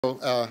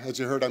As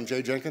you heard, I'm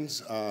Jay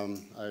Jenkins.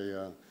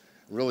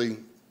 Really,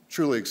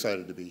 truly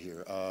excited to be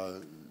here.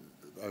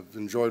 I've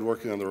enjoyed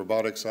working on the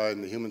robotic side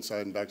and the human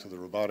side and back to the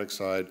robotic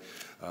side.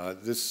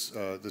 This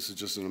is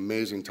just an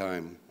amazing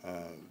time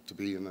to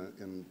be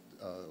in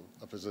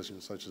a position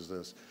such as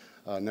this.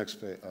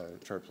 Next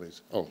chart,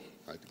 please. Oh,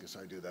 I guess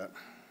I do that.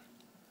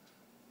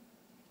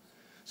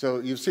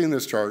 So you've seen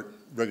this chart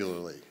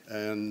regularly,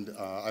 and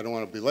I don't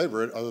want to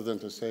belabor it other than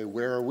to say,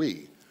 where are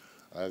we?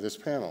 This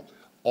panel.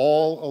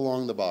 All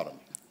along the bottom.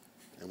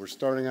 And we're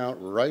starting out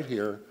right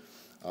here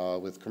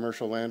with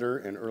commercial lander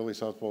and early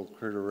South Pole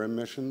Crater Rim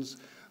missions.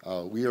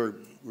 We're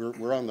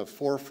on the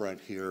forefront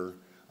here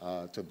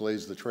to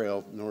blaze the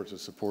trail in order to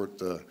support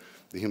the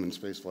human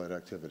spaceflight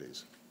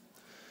activities.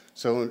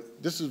 So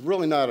this is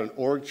really not an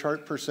org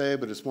chart per se,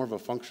 but it's more of a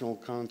functional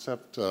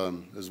concept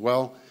as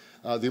well.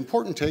 The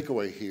important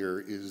takeaway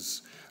here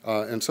is,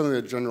 and something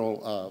that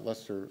General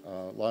Lester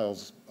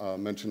Lyles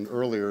mentioned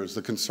earlier, is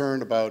the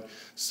concern about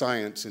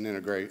science and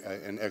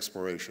and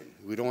exploration.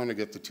 We don't want to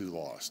get the two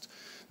lost.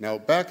 Now,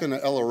 back in the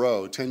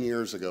LRO 10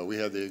 years ago, we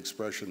had the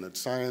expression that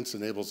science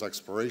enables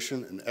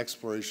exploration and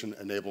exploration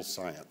enables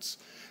science.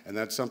 And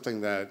that's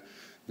something that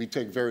we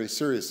take very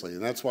seriously.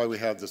 And that's why we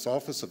have this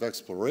Office of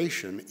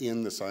Exploration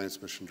in the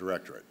Science Mission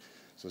Directorate.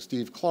 So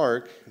Steve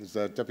Clark is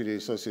that Deputy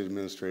Associate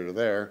Administrator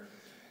there.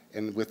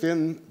 And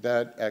within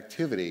that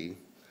activity,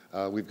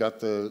 we've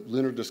got the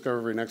Lunar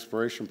Discovery and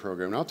Exploration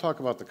Program. And I'll talk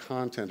about the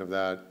content of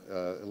that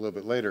a little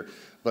bit later.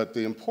 But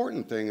the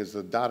important thing is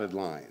the dotted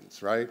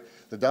lines, right?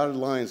 The dotted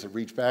lines that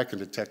reach back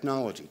into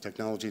technology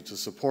to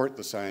support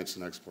the science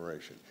and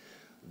exploration.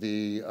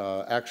 The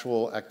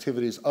actual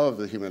activities of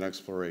the human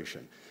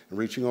exploration. And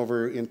reaching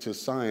over into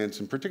science,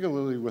 and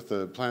particularly with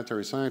the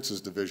Planetary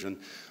Sciences Division,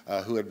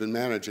 who had been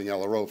managing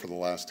LRO for the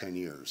last 10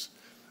 years.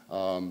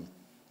 And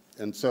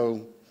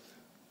so,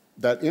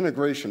 that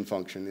integration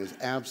function is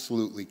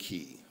absolutely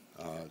key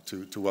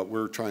to what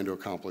we're trying to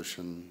accomplish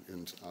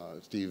in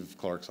Steve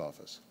Clark's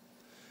office.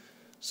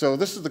 So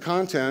this is the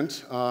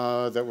content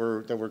that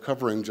we're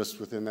covering just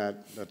within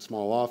that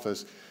small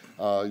office.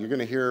 You're going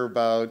to hear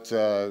about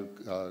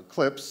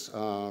clips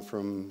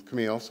from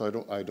Camille,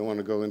 so I don't want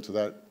to go into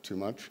that too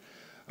much.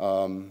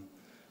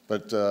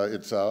 But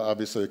it's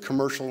obviously a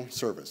commercial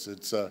service.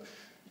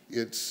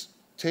 It's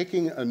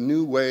taking a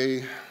new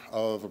way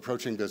of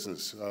approaching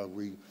business.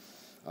 We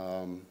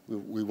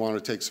want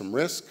to take some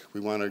risk.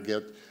 We want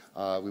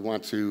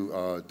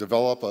to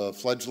develop a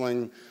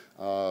fledgling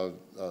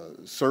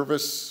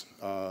service,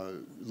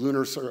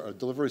 lunar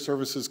delivery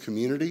services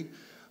community,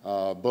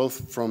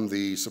 both from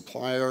the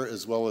supplier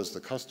as well as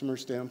the customer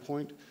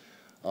standpoint.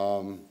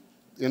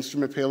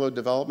 Instrument payload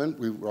development,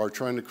 we are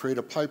trying to create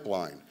a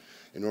pipeline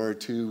in order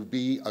to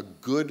be a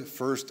good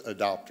first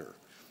adopter.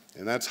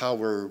 And that's how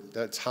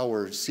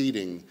we're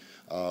seeding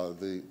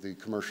the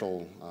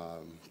commercial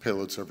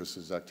payload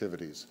services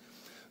activities.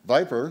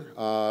 Viper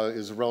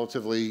is a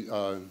relatively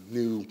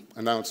new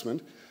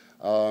announcement.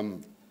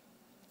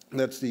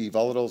 That's the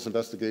Volatiles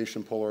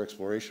Investigation Polar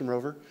Exploration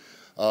Rover.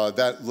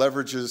 That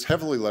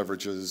heavily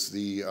leverages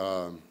the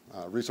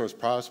resource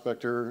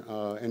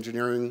prospector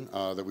engineering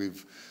that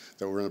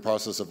we're in the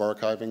process of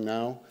archiving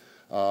now.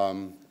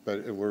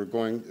 But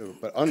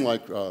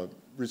unlike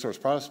resource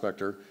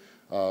prospector,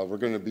 we're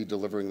going to be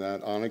delivering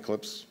that on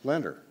Eclipse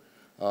lander.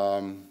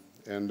 And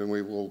then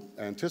we will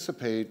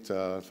anticipate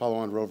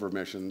follow-on rover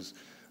missions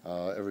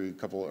every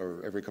couple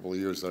of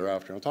years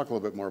thereafter. I'll talk a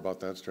little bit more about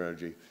that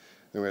strategy.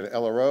 Then we had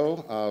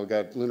LRO. We've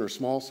got lunar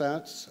small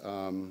sats.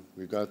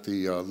 We've got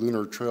the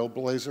Lunar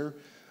Trailblazer,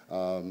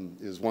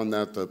 is one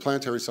that the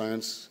Planetary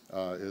Science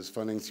is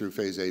funding through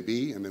Phase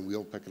AB, and then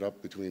we'll pick it up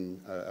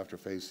after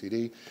Phase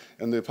CD.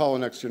 And the Apollo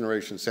Next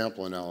Generation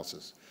Sample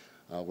Analysis,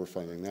 we're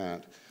funding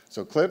that.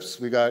 So CLPS,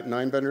 we got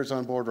 9 vendors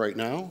on board right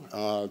now.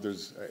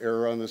 There's an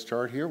error on this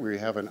chart here. We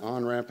have an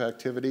on-ramp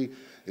activity.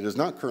 It is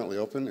not currently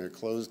open. It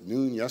closed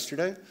noon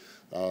yesterday.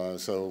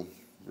 So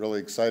really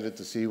excited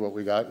to see what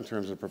we got in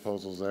terms of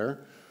proposals there.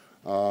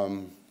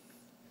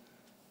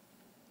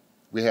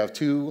 We have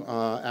 2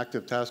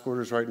 active task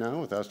orders right now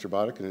with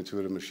Astrobotic and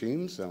Intuitive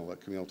Machines. And I'll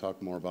let Camille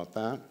talk more about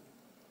that.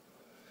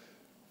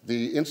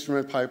 The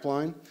instrument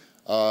pipeline.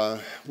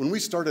 When we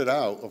started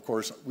out, of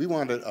course, we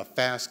wanted a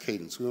fast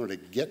cadence. We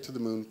wanted to get to the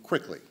moon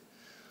quickly.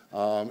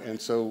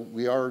 And so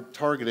we are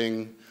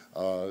targeting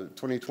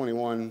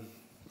 2021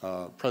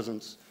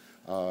 presence,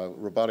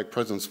 robotic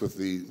presence with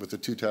the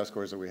 2 task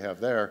orders that we have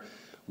there.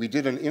 We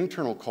did an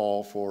internal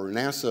call for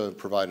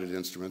NASA-provided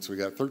instruments. We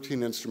got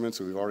 13 instruments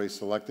that we've already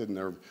selected, and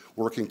they're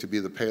working to be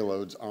the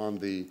payloads on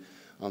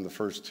the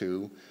first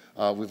 2.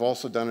 We've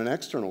also done an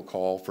external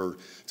call for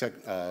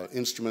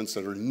instruments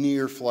that are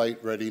near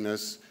flight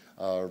readiness,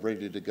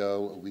 ready to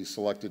go. We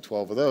selected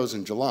 12 of those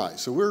in July.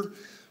 So we're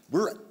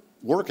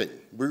working.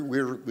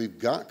 We've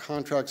got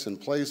contracts in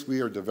place.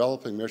 We are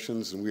developing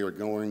missions, and we are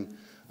going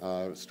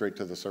straight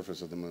to the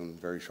surface of the moon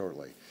very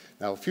shortly.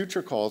 Now,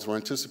 future calls, we're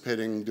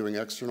anticipating doing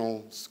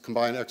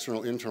combined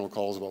external internal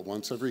calls about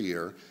once every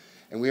year,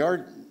 and we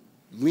are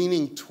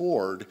leaning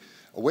toward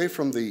away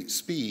from the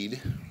speed,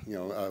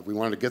 we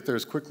wanted to get there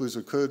as quickly as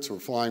we could, so we're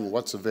flying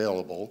what's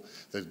available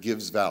that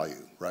gives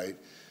value, right?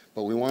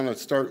 But we want to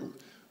start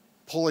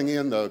pulling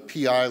in the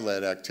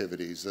PI-led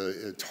activities,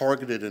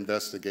 targeted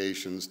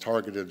investigations,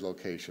 targeted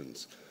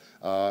locations,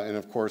 and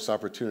of course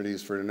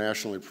opportunities for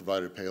internationally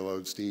provided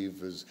payloads.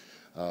 Steve is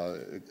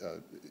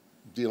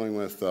dealing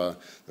with the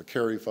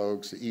Kerry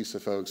folks, the ESA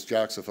folks,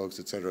 JAXA folks,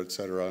 et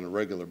cetera, on a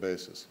regular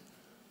basis.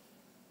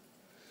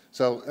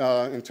 So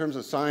in terms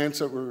of science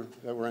that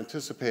we're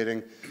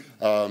anticipating,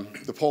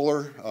 the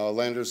polar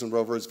landers and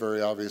rovers,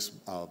 very obvious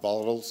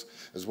volatiles,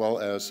 as well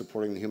as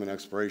supporting the human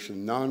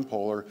exploration,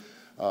 non-polar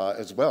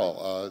as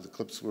well. The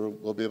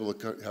CLPS will be able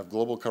to have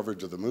global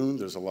coverage of the moon.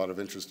 There's a lot of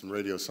interest in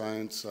radio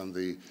science on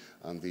the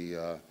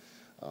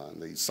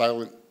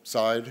silent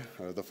side,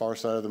 or the far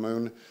side of the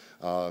moon,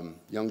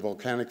 young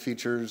volcanic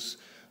features,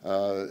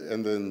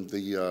 and then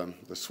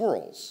the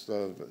swirls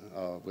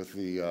with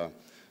the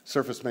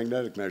surface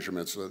magnetic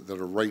measurements that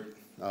are right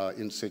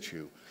in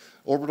situ.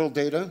 Orbital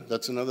data,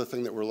 that's another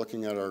thing that we're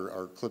looking at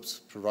our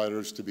CLPS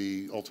providers to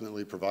be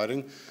ultimately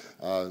providing.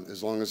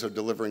 As long as they're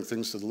delivering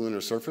things to the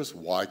lunar surface,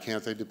 why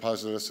can't they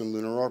deposit us in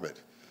lunar orbit?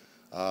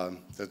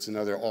 That's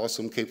another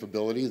awesome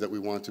capability that we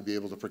want to be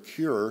able to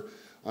procure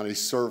on a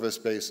service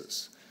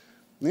basis.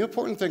 And the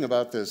important thing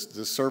about this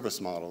service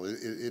model,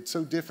 it's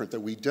so different that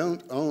we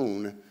don't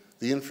own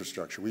the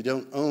infrastructure. We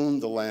don't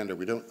own the lander.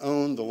 We don't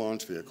own the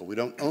launch vehicle. We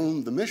don't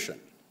own the mission.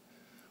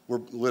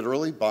 We're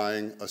literally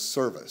buying a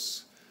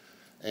service.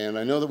 And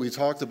I know that we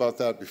talked about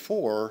that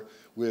before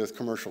with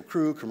commercial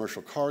crew,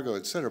 commercial cargo,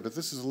 et cetera, but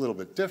this is a little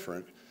bit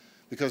different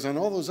because on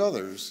all those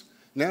others,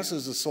 NASA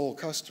is the sole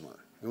customer.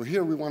 And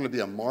here we want to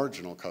be a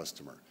marginal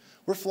customer.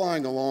 We're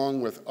flying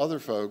along with other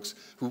folks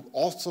who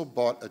also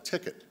bought a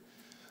ticket.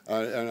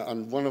 And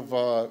on one of,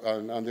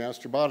 on the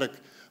Astrobotic,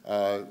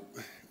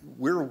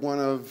 we're one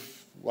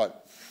of,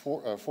 what,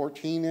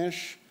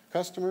 14-ish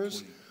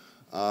customers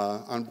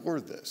on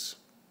board this.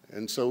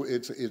 And so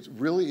it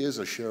really is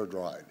a shared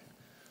ride.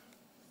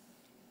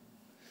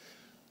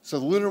 So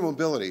the lunar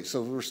mobility.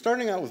 So we're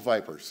starting out with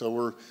Viper. So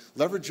we're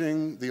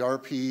leveraging the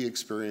RP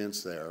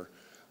experience there.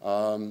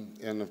 And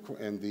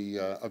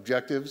the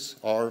objectives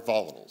are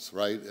volatiles,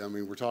 right? I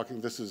mean, we're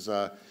talking, this is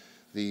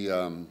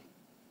the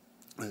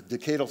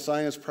decadal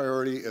science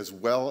priority as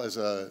well as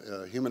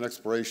a human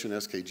exploration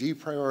SKG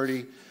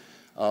priority.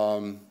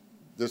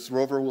 This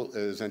rover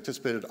is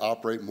anticipated to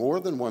operate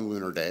more than one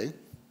lunar day.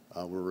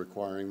 We're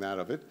requiring that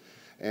of it.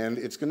 And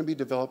it's going to be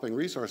developing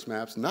resource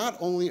maps, not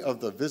only of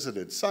the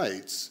visited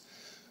sites,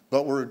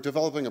 but we're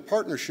developing a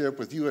partnership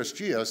with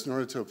USGS in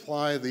order to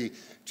apply the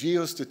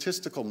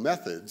geostatistical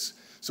methods.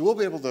 So we'll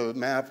be able to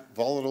map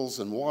volatiles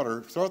and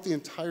water throughout the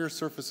entire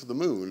surface of the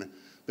moon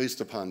based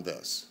upon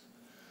this.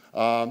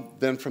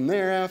 Then from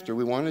thereafter,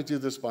 we want to do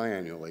this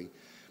biannually,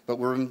 but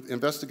we're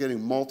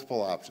investigating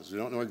multiple options. We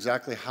don't know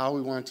exactly how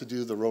we want to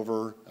do the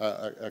rover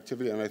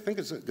activity, and I think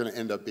it's going to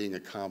end up being a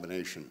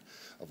combination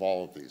of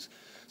all of these.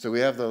 So we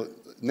have the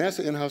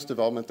NASA in-house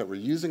development that we're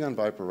using on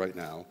Viper right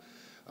now.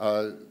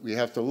 We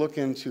have to look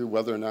into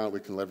whether or not we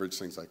can leverage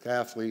things like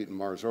Athlete and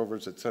Mars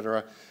rovers, et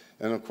cetera.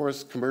 And of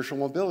course, commercial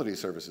mobility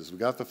services. We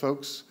got the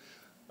folks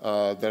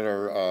that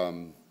are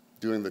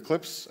doing the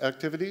CLPS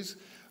activities.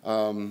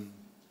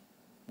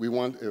 We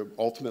want,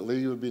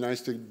 ultimately, it would be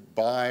nice to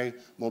buy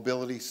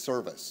mobility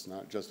service,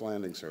 not just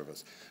landing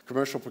service.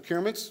 Commercial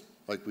procurements,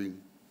 like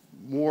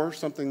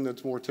something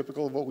that's more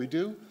typical of what we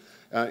do.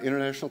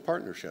 International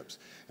partnerships.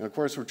 And of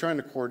course, we're trying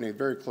to coordinate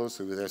very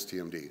closely with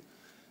STMD.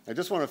 I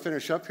just want to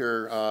finish up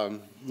here,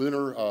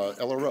 Lunar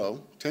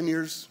LRO, 10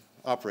 years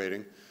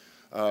operating.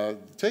 The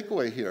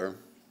takeaway here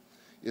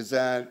is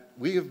that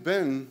we have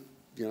been,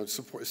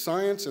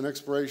 science and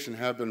exploration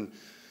have been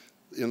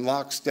in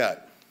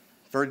lockstep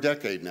for a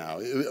decade now,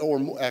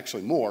 or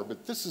actually more,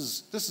 but this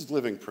is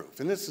living proof,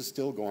 and this is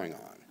still going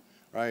on,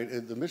 right?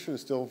 The mission is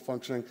still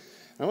functioning.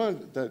 I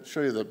want to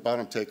show you the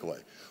bottom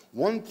takeaway.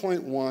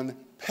 1.1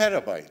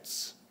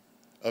 petabytes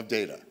of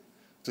data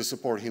to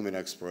support human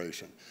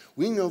exploration.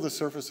 We know the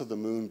surface of the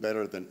moon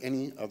better than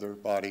any other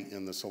body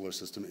in the solar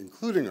system,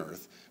 including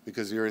Earth,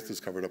 because the Earth is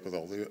covered up with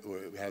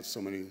it has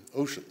so many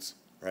oceans,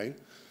 right?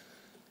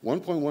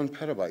 1.1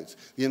 petabytes.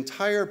 The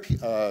entire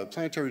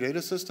planetary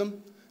data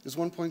system is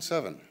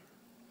 1.7.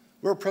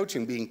 We're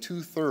approaching being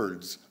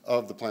 2/3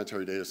 of the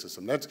planetary data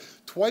system. That's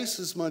twice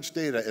as much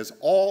data as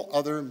all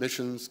other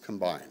missions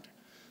combined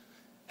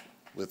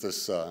with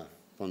this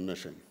one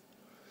mission.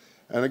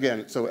 And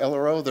again, so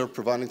LRO, they're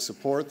providing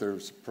support. They're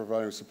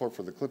providing support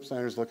for the CLPS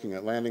landers, looking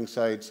at landing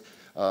sites.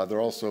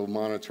 They're also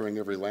monitoring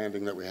every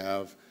landing that we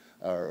have,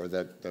 or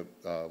that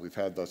we've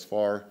had thus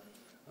far.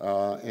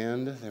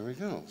 And there we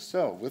go.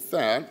 So with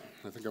that,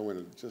 I think I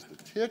went just a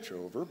titch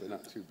over, but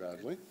not too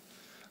badly.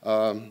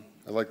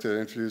 I'd like to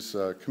introduce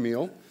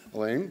Camille,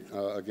 Alleyne,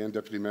 again,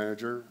 Deputy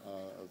Manager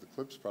of the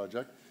CLPS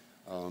project.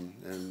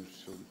 And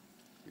she'll,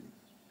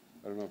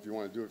 I don't know if you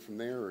want to do it from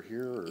there or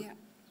here. Or... Yeah,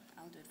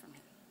 I'll do it from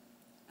here.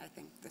 I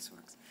think this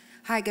works.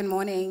 Hi, good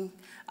morning.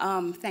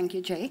 Thank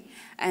you, Jay,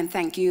 and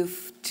thank you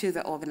to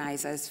the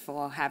organizers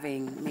for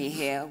having me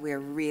here. We're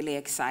really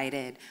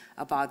excited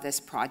about this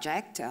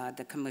project,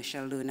 the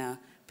Commercial Lunar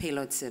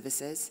Payload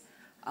Services.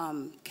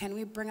 Can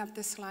we bring up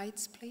the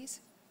slides, please?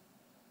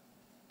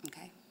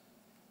 Okay,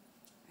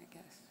 I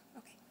guess.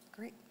 Okay,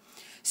 great.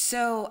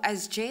 So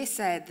as Jay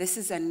said, this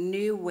is a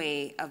new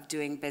way of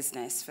doing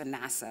business for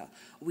NASA.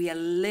 We are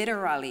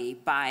literally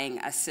buying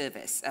a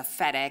service, a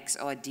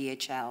FedEx or a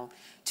DHL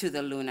to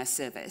the lunar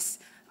surface.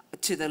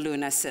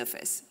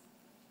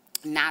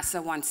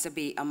 NASA wants to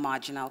be a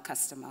marginal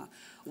customer.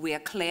 We are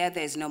clear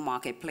there's no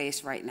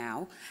marketplace right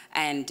now,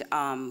 and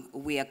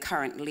we are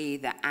currently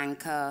the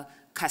anchor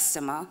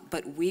customer,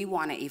 but we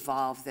want to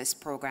evolve this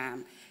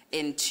program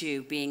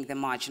into being the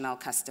marginal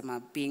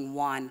customer, being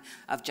one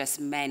of just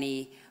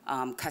many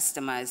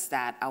customers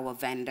that our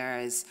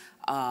vendors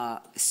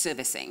are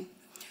servicing.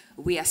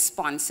 We are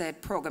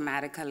sponsored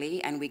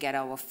programmatically, and we get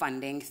our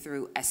funding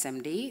through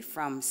SMD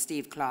from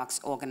Steve Clark's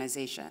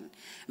organization.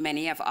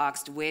 Many have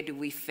asked, where do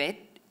we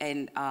fit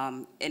in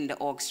the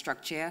org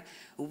structure?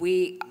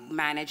 We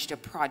managed a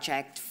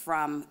project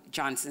from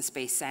Johnson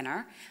Space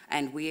Center,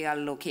 and we are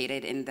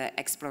located in the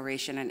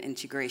Exploration and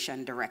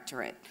Integration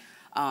Directorate.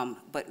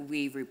 But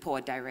we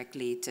report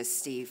directly to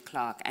Steve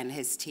Clark and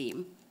his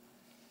team.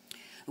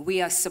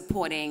 We are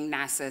supporting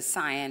NASA's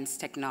science,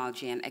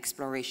 technology, and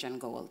exploration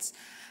goals.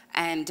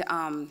 And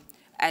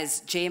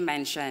as Jay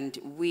mentioned,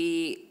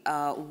 we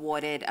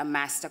awarded a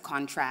master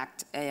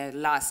contract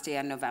last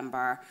year,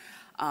 November,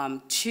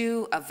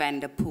 to a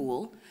vendor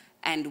pool,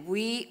 and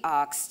we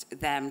asked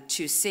them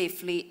to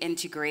safely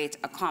integrate,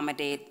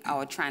 accommodate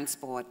our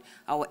transport,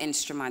 our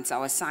instruments,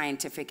 our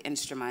scientific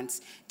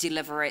instruments,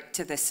 deliver it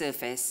to the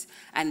surface,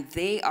 and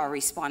they are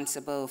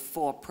responsible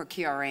for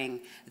procuring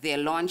their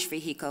launch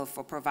vehicle,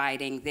 for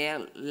providing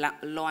their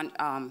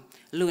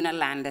lunar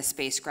lander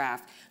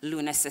spacecraft,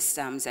 lunar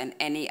systems, and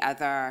any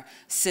other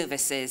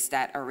services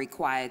that are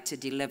required to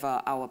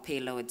deliver our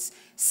payloads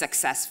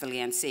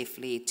successfully and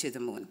safely to the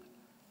moon.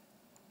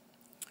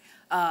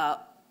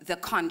 The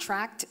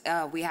contract,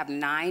 we have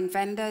 9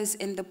 vendors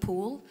in the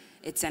pool.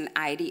 It's an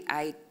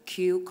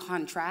IDIQ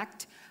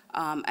contract.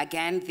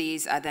 Again,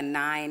 these are the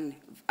 9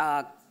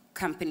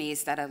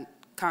 companies that are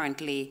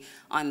currently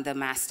on the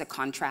master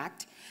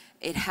contract.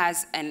 It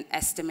has an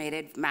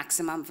estimated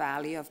maximum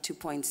value of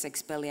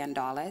 $2.6 billion,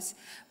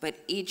 but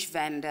each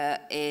vendor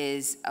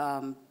is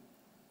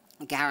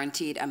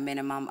guaranteed a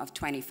minimum of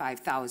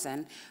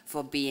 $25,000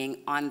 for being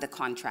on the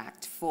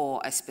contract for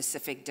a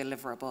specific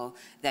deliverable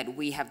that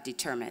we have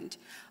determined.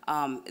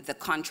 The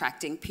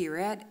contracting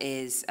period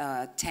is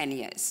 10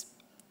 years.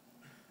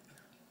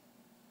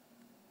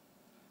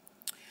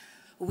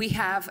 We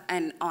have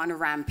an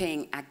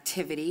on-ramping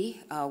activity.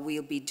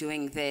 We'll be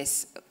doing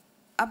this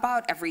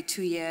about every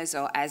 2 years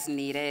or as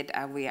needed.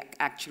 We are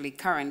actually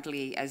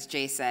currently, as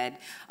Jay said,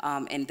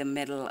 in the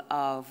middle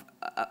of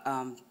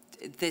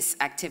this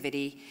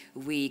activity.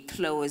 We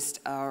closed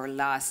our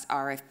last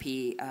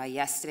RFP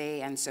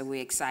yesterday, and so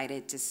we're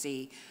excited to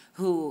see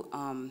who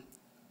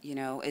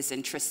is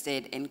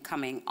interested in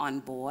coming on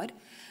board.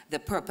 The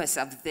purpose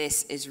of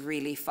this is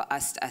really for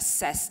us to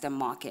assess the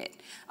market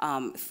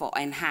for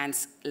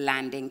enhanced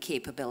landing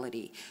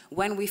capability.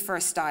 When we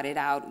first started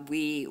out,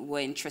 we were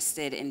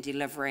interested in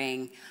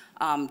delivering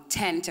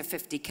 10 to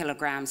 50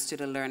 kilograms to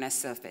the lunar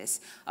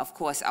surface. Of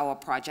course, our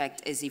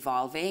project is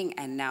evolving,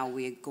 and now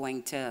we're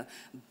going to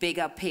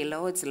bigger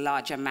payloads,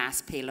 larger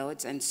mass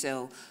payloads, and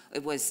so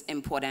it was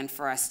important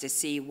for us to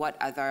see what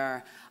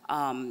other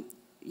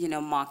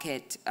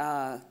market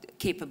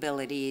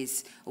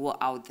capabilities were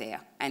out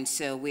there. And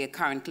so we are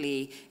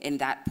currently in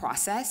that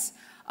process.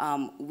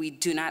 We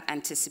do not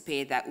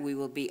anticipate that we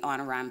will be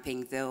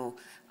on-ramping, though,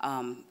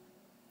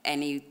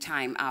 any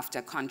time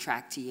after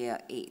contract year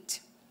 8.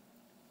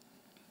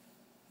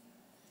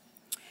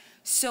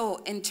 So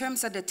in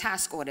terms of the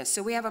task order,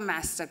 so we have a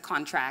master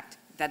contract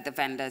that the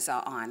vendors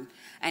are on,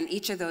 and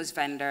each of those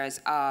vendors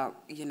are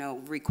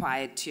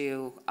required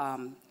to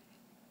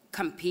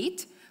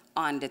compete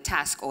on the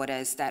task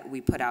orders that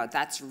we put out.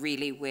 That's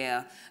really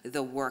where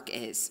the work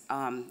is.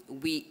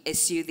 We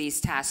issue these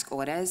task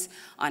orders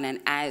on an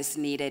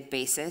as-needed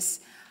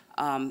basis.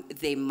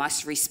 They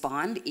must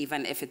respond,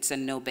 even if it's a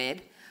no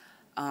bid.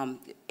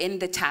 In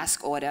the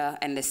task order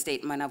and the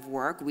statement of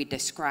work, we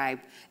describe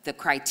the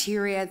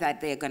criteria that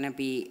they're going to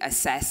be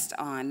assessed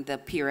on, the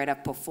period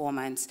of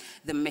performance,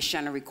 the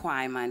mission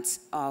requirements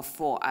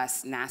for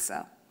us,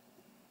 NASA.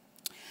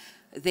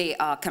 They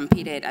are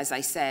competed, as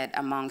I said,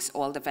 amongst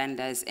all the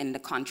vendors in the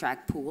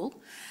contract pool.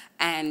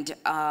 And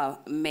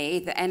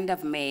the end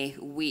of May,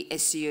 we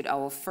issued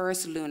our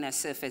first lunar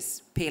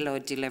surface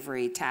payload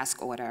delivery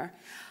task order.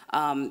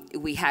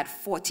 We had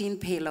 14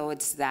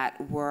 payloads that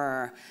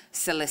were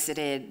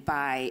solicited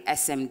by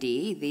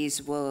SMD.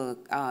 These were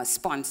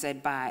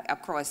sponsored by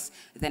across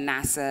the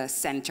NASA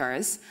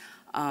centers.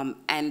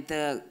 And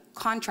the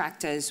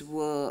contractors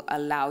were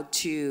allowed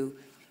to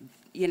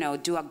you know,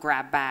 do a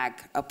grab bag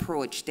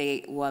approach.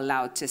 They were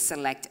allowed to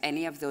select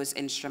any of those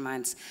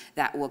instruments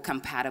that were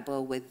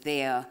compatible with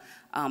their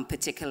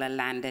particular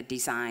lander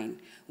design.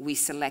 We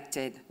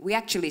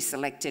actually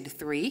selected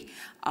 3,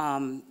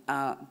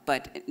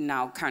 but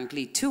now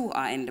currently 2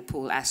 are in the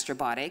pool,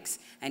 Astrobotics,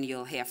 and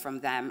you'll hear from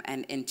them,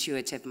 and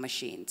Intuitive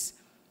Machines.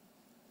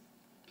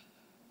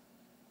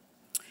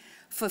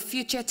 For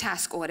future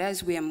task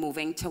orders, we are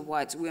moving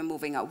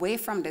away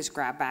from this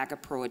grab bag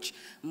approach,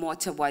 more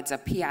towards a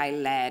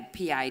PI-led,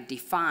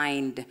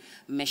 PI-defined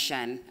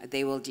mission.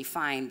 They will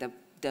define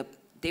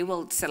they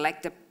will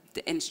select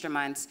the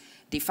instruments,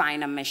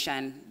 define a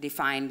mission,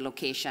 define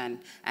location,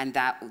 and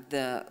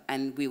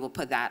we will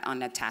put that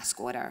on a task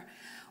order.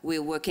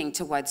 We're working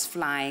towards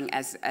flying,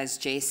 as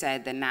Jay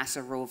said, the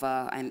NASA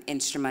rover and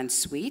instrument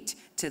suite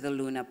to the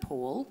lunar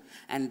pole,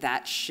 and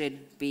that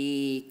should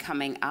be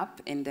coming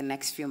up in the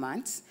next few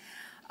months.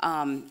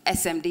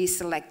 SMD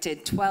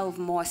selected 12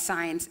 more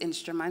science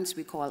instruments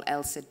we call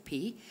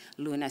LSID-P,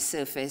 Lunar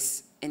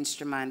Surface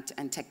Instrument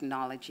and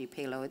Technology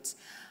Payloads,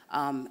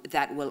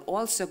 that will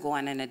also go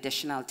on an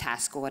additional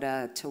task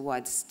order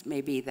towards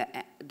maybe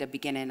the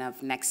beginning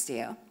of next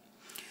year.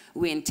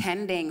 We're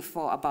intending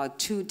for about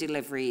 2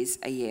 deliveries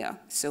a year,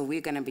 so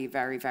we're going to be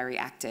very, very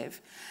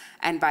active.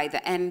 And by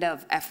the end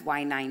of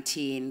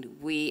FY19,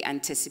 we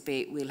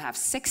anticipate we'll have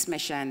 6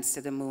 missions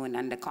to the moon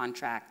under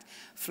contract,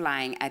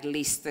 flying at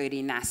least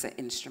 30 NASA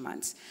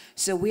instruments.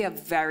 So we are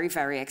very,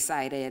 very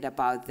excited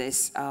about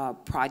this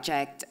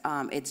project.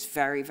 It's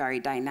very, very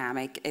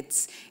dynamic.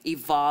 It's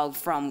evolved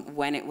from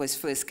when it was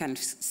first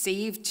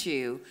conceived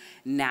to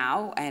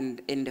now,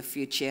 and in the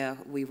future,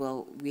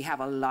 we have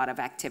a lot of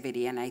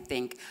activity, and I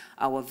think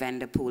our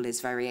vendor pool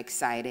is very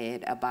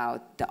excited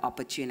about the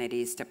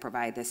opportunities to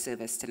provide this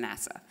service to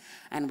NASA.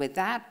 And with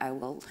that, I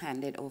will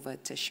hand it over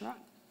to Sharad.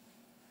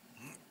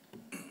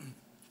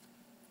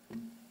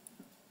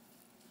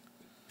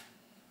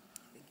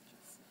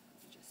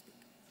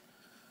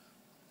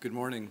 Good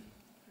morning.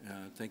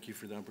 Thank you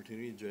for the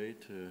opportunity, Jay,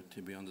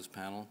 to be on this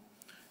panel.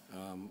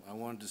 I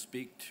wanted to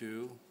speak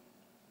to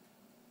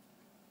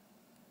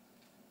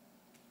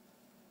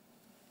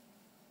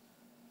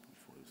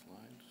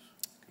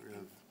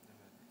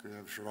Can we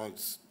have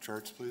Sharad's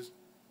charts, please?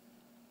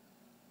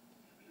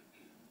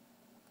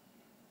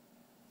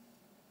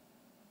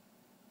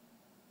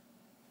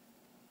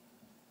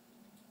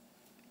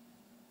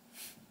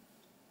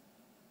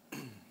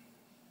 There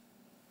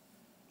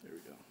we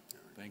go.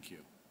 Thank you.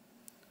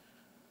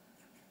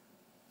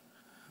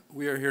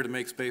 We are here to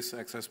make space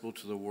accessible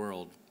to the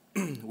world.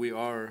 We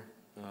are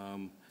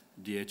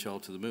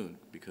DHL to the moon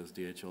because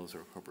DHL is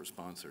our corporate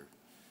sponsor.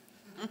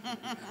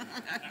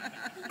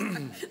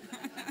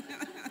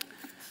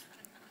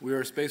 We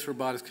are a space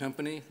robotics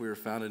company. We were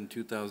founded in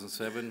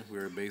 2007. We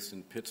are based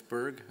in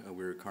Pittsburgh.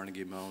 We're a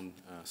Carnegie Mellon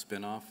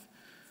spinoff.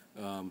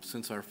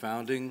 Since our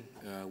founding,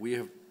 we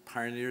have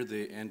pioneered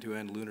the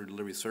end-to-end lunar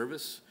delivery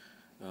service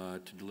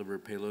to deliver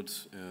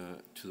payloads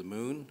to the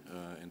moon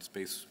and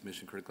space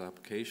mission-critical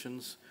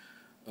applications.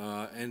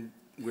 And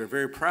we're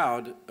very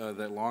proud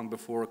that long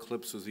before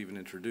Eclipse was even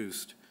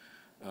introduced,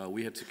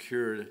 we had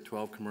secured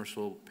 12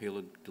 commercial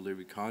payload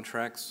delivery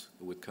contracts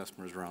with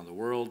customers around the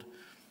world.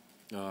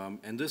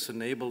 And this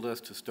enabled us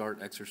to start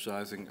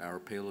exercising our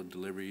payload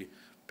delivery,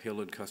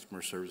 payload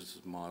customer services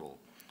model.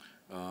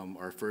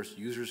 Our first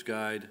user's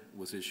guide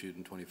was issued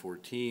in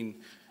 2014.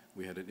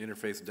 We had an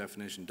interface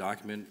definition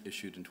document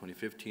issued in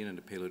 2015 and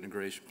a payload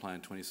integration plan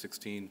in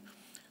 2016.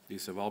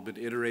 These have all been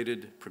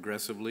iterated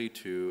progressively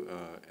to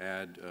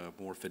add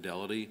more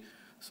fidelity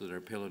so that our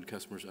payload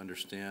customers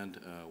understand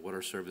what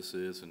our service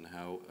is and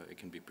how it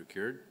can be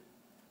procured.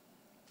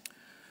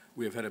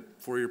 We have had a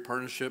 4-year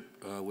partnership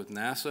with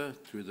NASA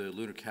through the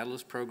Lunar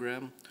Catalyst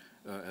program,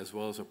 as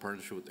well as a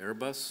partnership with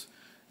Airbus.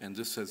 And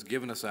this has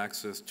given us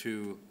access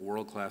to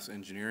world-class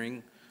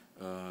engineering,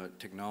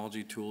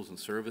 technology, tools, and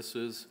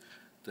services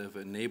that have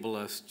enabled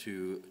us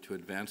to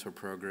advance our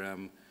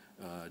program,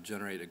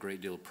 generate a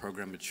great deal of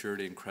program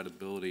maturity and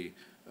credibility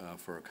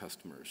for our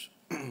customers.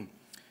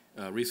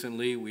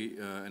 Recently, we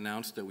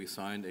announced that we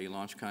signed a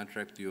launch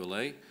contract with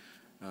ULA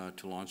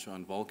to launch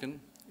on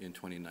Vulcan in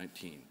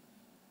 2019.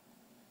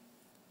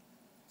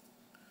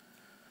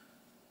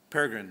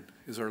 Peregrine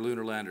is our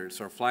lunar lander.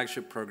 It's our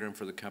flagship program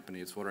for the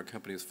company. It's what our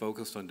company is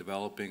focused on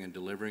developing and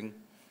delivering.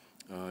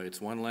 It's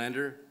one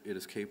lander. It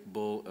is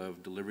capable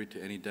of delivery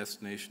to any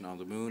destination on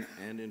the moon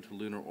and into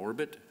lunar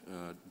orbit,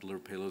 deliver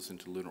payloads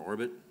into lunar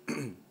orbit.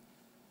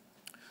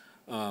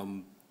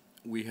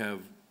 We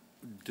have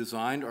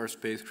designed our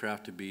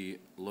spacecraft to be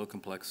low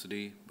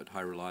complexity but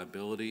high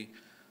reliability,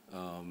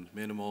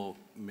 minimal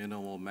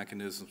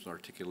mechanisms and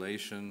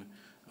articulation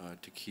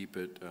to keep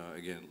it,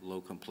 again, low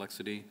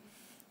complexity.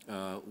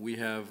 We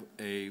have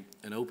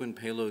an open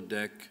payload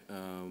deck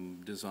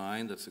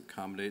design that's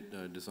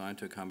designed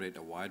to accommodate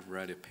a wide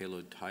variety of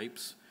payload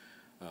types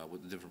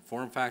with different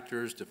form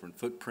factors, different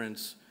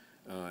footprints,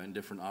 and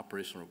different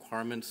operational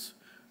requirements.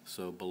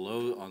 So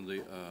below on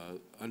the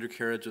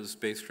undercarriage of the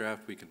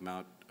spacecraft, we can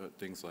mount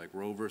things like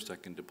rovers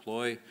that can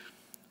deploy.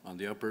 On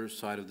the upper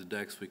side of the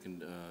decks, we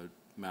can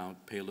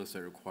mount payloads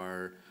that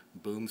require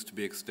booms to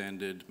be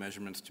extended,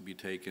 measurements to be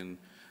taken,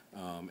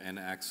 and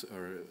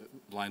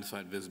line of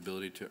sight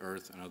visibility to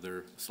Earth and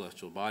other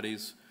celestial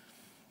bodies.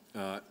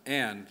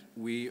 And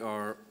we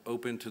are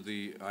open to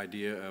the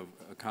idea of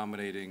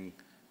accommodating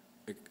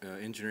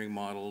engineering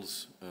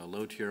models,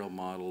 low TRL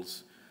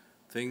models,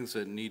 things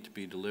that need to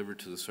be delivered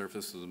to the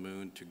surface of the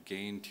moon to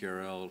gain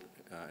TRL,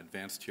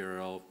 advanced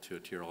TRL to a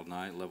TRL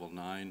 9, level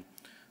 9.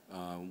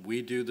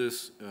 We do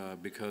this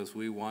because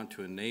we want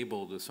to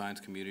enable the science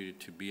community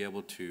to be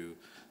able to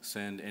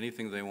send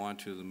anything they want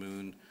to the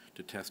moon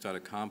to test out a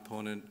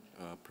component,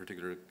 a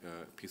particular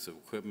piece of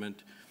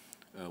equipment.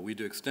 We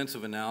do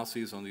extensive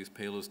analyses on these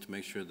payloads to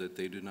make sure that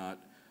they do not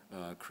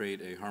create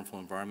a harmful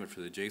environment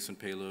for the adjacent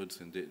payloads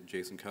and the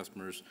adjacent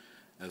customers,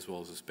 as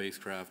well as the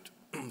spacecraft.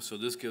 So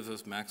this gives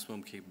us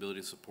maximum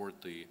capability to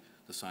support the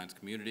science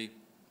community.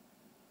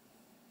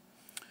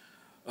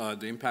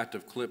 The impact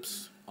of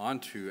CLPS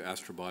onto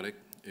Astrobotic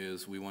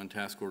is we won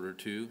task order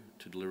 2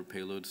 to deliver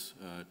payloads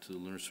to the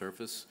lunar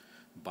surface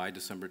by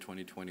December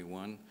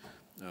 2021.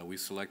 We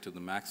selected the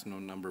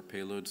maximum number of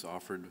payloads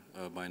offered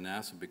by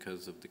NASA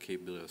because of the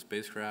capability of the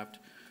spacecraft.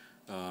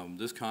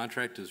 This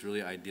contract is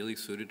really ideally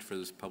suited for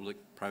this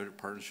public-private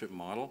partnership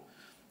model.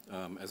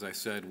 As I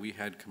said, we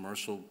had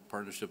commercial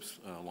partnerships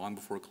long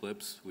before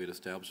CLPS. We had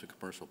established a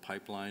commercial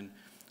pipeline,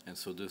 and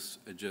so this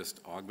just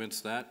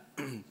augments that.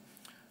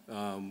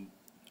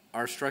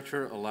 Our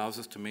structure allows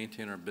us to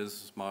maintain our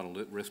business model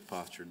at risk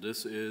posture.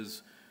 This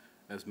is,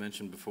 as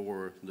mentioned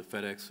before, the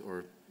FedEx,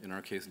 or in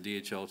our case,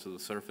 DHL to the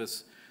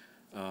surface.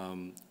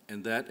 And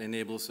that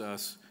enables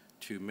us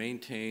to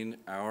maintain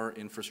our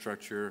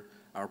infrastructure,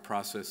 our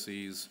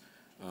processes,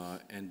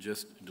 and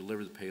just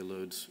deliver the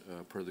payloads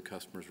per the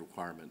customer's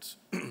requirements.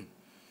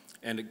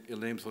 And it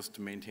enables us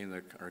to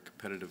maintain our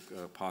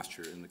competitive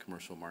posture in the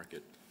commercial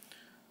market.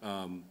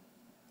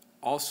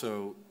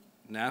 Also,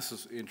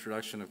 NASA's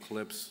introduction of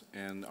CLPS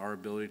and our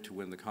ability to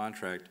win the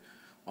contract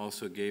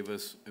also gave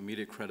us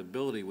immediate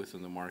credibility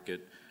within the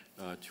market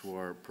to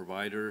our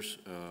providers,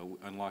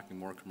 unlocking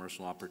more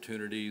commercial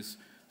opportunities,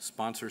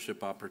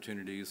 sponsorship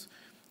opportunities,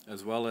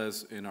 as well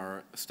as in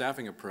our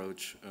staffing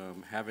approach,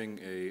 having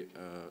a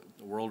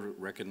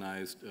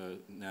world-recognized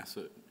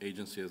NASA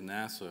agency as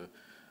NASA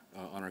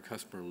on our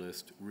customer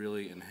list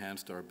really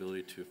enhanced our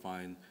ability to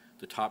find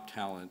the top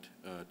talent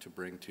to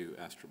bring to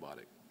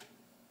Astrobotic.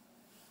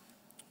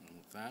 And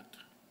with that,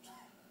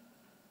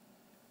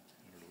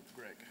 over to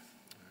Greg.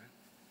 All right.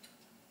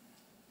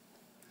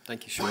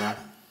 Thank you, Sharad.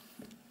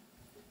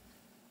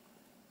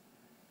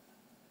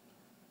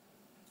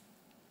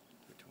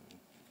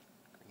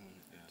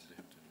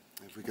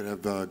 If we could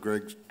have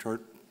Greg's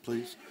chart,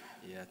 please.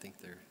 Yeah, I think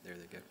there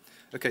they go.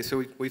 Okay,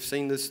 so we've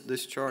seen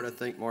this chart. I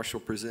think Marshall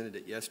presented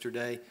it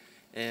yesterday,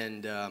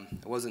 and I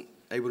wasn't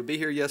able to be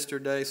here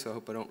yesterday, so I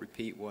hope I don't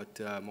repeat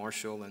what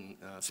Marshall and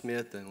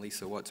Smith and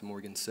Lisa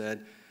Watts-Morgan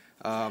said.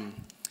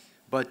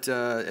 But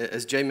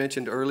as Jay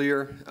mentioned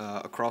earlier,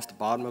 across the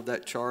bottom of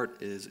that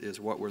chart is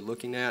what we're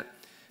looking at.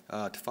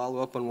 To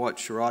follow up on what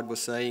Sharad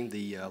was saying,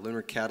 the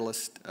Lunar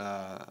Catalyst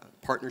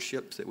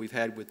partnerships that we've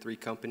had with 3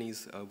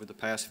 companies over the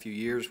past few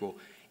years will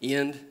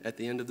end at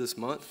the end of this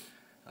month.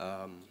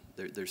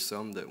 There's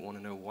some that want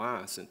to know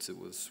why, since it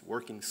was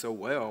working so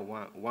well,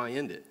 why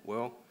end it?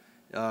 Well,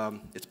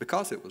 it's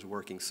because it was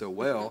working so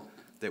well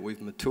that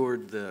we've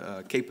matured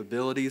the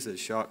capabilities, as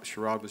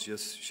Sharad was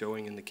just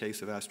showing in the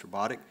case of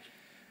Astrobotic.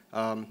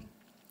 And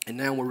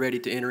now we're ready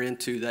to enter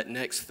into that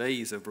next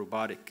phase of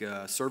robotic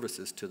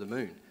services to the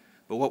moon.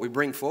 But what we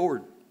bring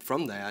forward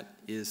from that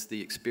is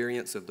the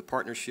experience of the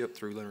partnership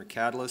through Lunar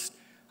Catalyst.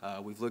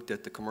 We've looked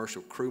at the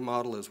commercial crew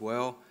model as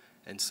well.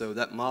 And so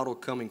that model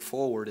coming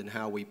forward and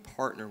how we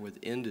partner with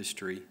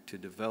industry to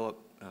develop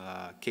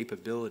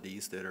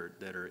capabilities that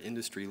are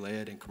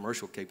industry-led and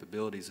commercial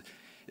capabilities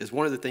is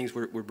one of the things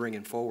we're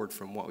bringing forward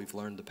from what we've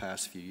learned the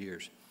past few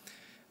years.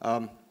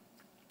 And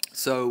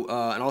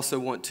also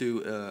want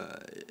to,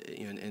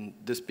 and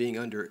this being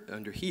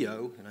under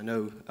HEO, and I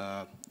know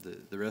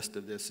the rest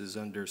of this is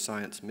under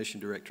Science Mission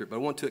Directorate, but I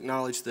want to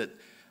acknowledge that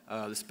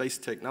the Space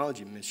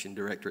Technology Mission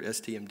Directorate,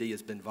 STMD,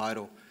 has been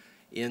vital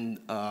in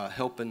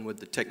helping with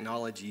the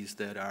technologies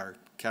that our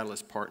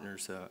Catalyst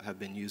partners have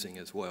been using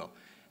as well.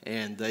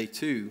 And they,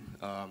 too,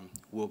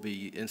 will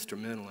be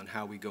instrumental in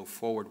how we go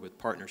forward with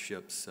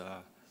partnerships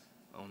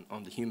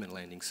on the human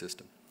landing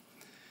system.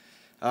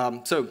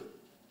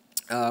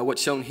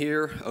 What's shown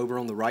here over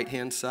on the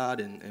right-hand side,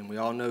 and we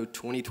all know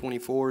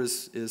 2024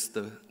 is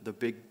the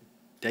big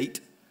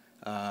date.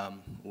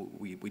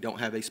 We don't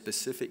have a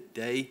specific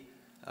day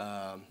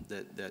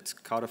that's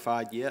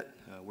codified yet.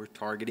 We're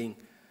targeting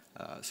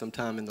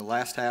sometime in the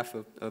last half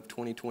of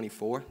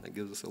 2024. That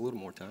gives us a little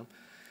more time.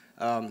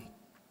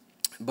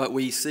 But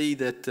we see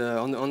that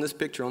on this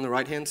picture on the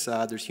right-hand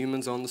side, there's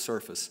humans on the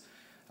surface.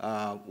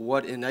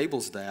 What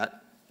enables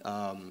that,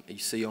 you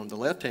see on the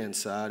left-hand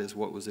side, is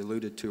what was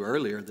alluded to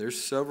earlier.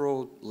 There's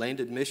several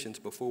landed missions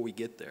before we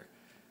get there.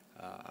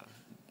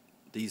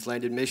 These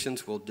landed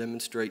missions will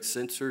demonstrate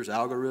sensors,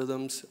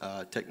 algorithms,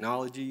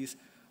 technologies,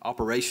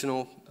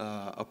 operational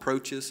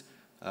approaches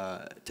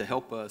to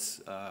help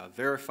us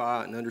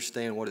verify and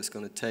understand what it's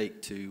going to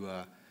take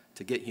to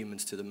get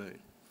humans to the moon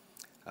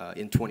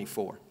in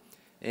 24.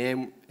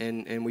 And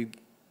we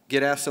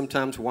get asked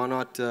sometimes, why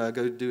not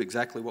go do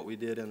exactly what we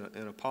did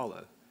in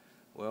Apollo?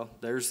 Well,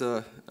 there's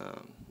an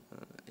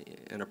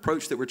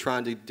approach that we're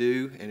trying to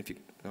do, and if you,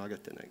 oh, I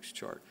got the next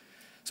chart.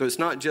 So it's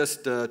not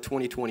just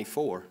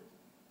 2024.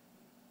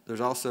 There's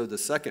also the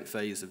second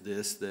phase of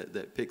this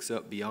that picks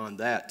up beyond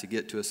that to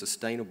get to a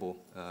sustainable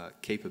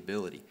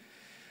capability.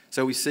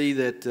 So we see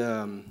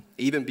that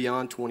even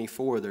beyond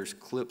 24, there's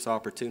CLPS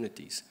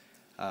opportunities.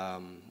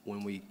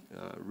 When we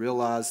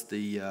realize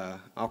the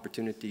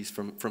opportunities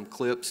from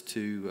CLPS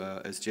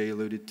to, as Jay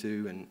alluded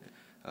to, and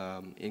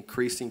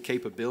increasing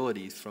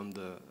capabilities from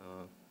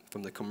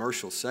the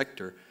commercial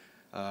sector,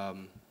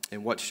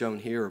 and what's shown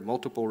here are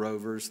multiple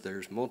rovers.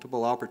 There's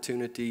multiple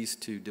opportunities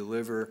to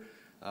deliver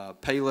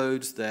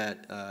payloads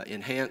that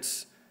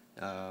enhance,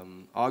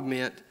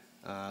 augment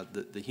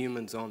the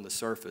humans on the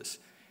surface.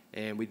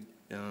 And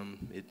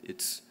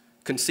it's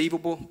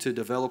conceivable to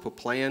develop a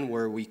plan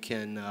where we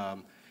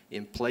can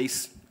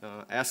place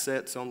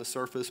assets on the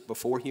surface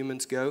before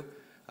humans go.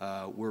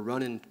 We're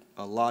running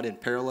a lot in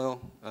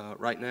parallel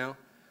right now.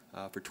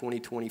 For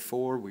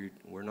 2024,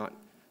 we're not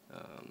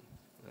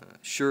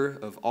sure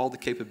of all the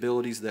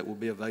capabilities that will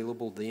be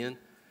available then.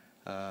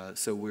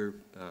 So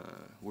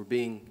we're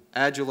being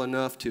agile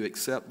enough to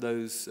accept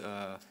those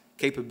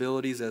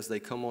capabilities as they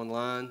come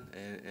online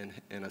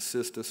and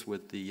assist us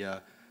with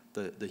the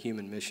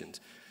human missions.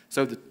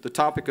 So the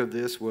topic of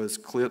this was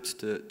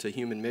CLPS to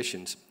human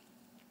missions.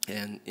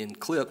 And in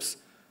CLPS,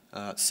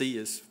 C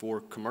is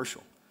for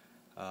commercial.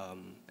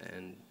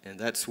 And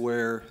that's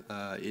where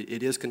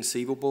it is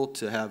conceivable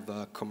to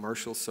have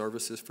commercial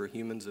services for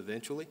humans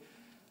eventually.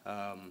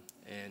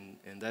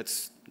 And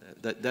that's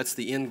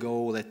the end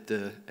goal at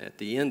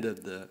the end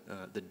of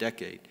the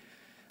decade.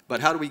 But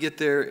how do we get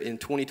there in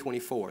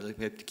 2024?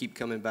 We have to keep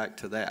coming back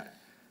to that.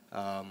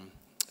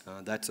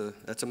 That's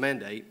a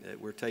mandate that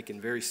we're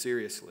taking very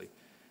seriously.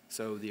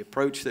 So the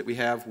approach that we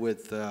have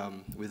with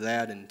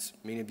that, and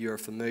many of you are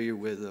familiar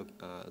with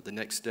the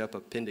next step,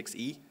 Appendix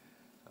E,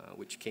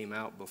 which came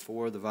out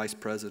before the Vice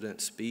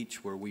President's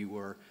speech, where we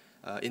were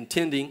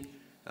intending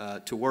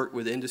to work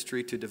with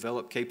industry to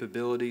develop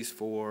capabilities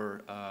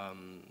for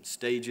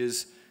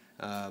stages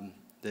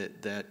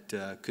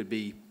that could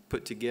be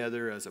put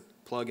together as a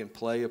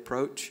plug-and-play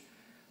approach.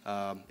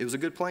 It was a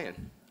good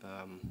plan.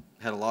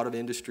 Had a lot of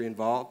industry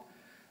involved.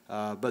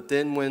 But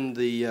then when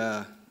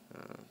the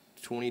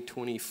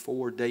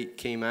 2024 date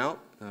came out,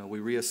 we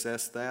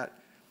reassessed that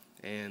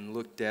and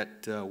looked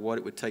at what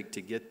it would take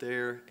to get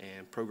there,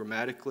 and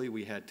programmatically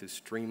we had to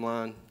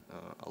streamline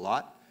a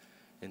lot.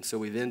 And so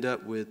we've ended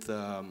up with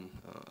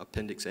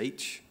Appendix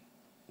H,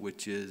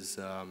 which is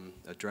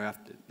a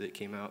draft that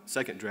came out,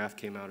 second draft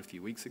came out a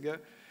few weeks ago.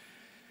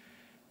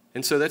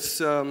 And so that's,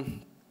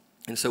 and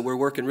so we're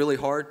working really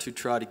hard to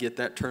try to get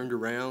that turned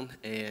around,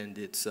 and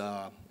it's,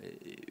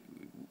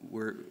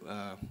 we're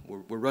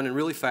running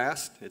really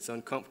fast. It's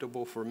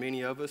uncomfortable for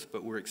many of us,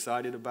 but we're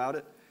excited about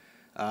it.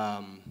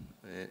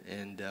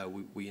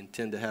 We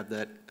intend to have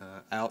that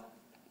out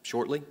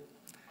shortly.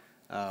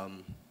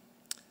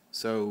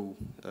 So,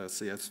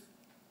 see, I was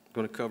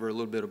going to cover a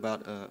little bit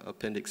about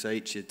Appendix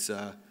H. It's, see,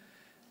 I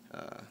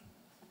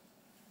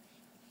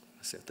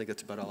think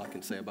that's about all I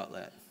can say about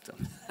that. So.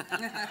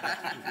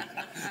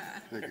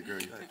 Thank you,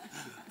 Greg.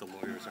 The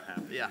lawyers are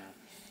happy. Yeah.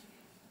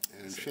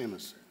 And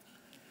Seamus.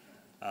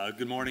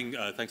 Good morning.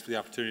 Thanks for the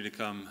opportunity to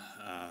come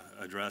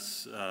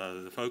address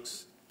the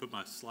folks. Put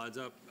my slides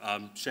up.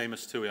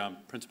 Seamus, Tuohy. I'm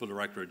Principal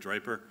Director at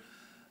Draper.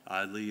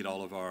 I lead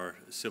all of our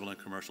civil and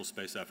commercial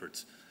space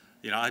efforts.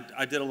 You know,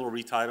 I did a little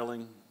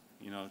retitling.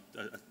 You know,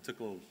 I took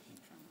a little,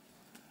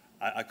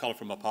 I call it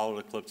from Apollo to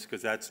Eclipse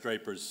because that's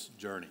Draper's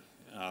journey.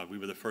 We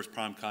were the first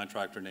prime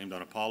contractor named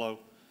on Apollo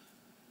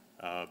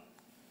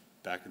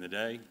back in the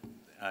day.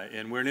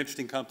 And we're an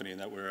interesting company in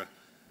that we're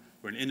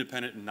an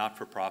independent and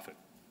not-for-profit.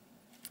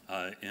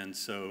 And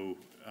so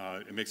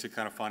it makes it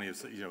kind of funny,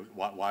 you know,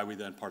 why are we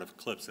then part of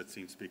Eclipse that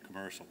seems to be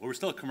commercial? Well, we're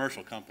still a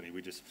commercial company.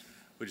 We just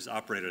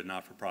operate at a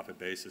not-for-profit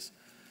basis.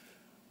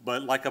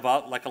 But like a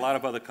lot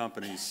of other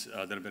companies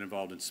that have been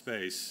involved in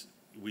space,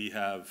 we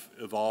have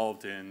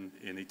evolved in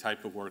the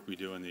type of work we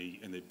do and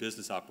the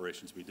business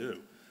operations we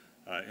do.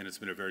 And it's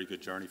been a very good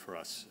journey for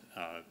us.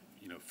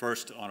 You know,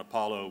 first on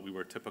Apollo, we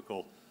were a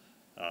typical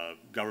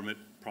government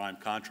prime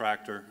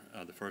contractor,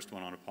 the first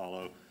one on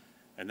Apollo.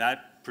 And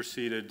that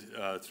proceeded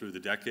through the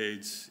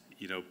decades,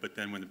 you know, but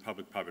then when the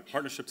public-private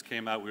partnerships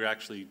came out, we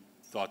actually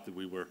thought that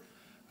we were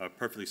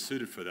perfectly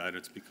suited for that.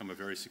 It's become a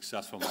very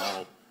successful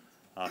model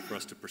for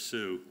us to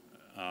pursue,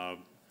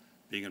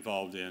 being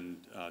involved in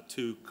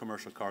 2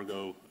 commercial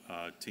cargo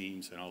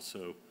teams and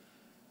also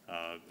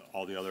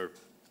all the other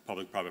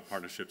public-private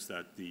partnerships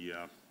that the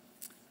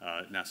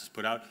NASA's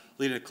put out.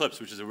 Leading Eclipse,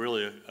 which is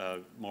really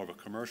more of a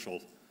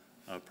commercial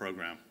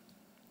program.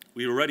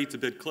 We were ready to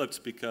bid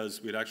CLPS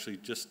because we had actually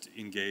just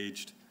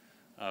engaged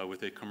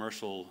with a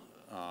commercial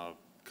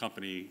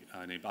company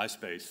named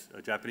iSpace,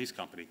 a Japanese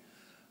company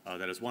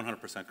that is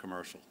 100%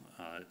 commercial.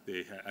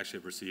 They actually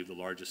have received the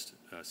largest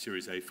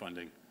Series A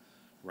funding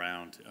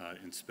round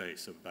in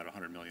space of about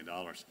 $100 million.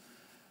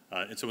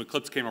 And so when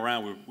CLPS came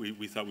around,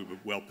 we thought we were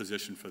well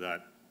positioned for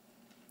that.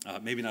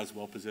 Maybe not as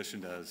well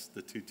positioned as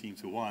the two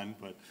teams who won,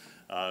 but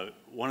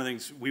one of the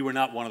things, we were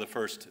not one of the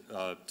first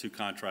 2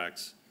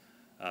 contracts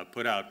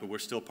put out, but we're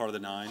still part of the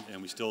 9,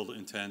 and we still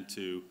intend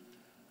to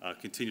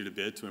continue to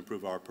bid to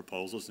improve our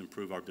proposals,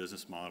 improve our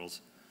business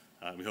models.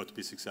 We hope to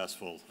be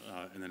successful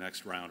in the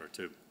next round or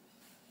 2.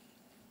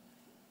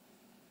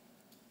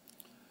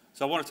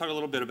 So I want to talk a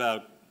little bit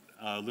about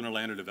lunar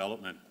lander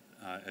development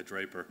at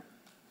Draper.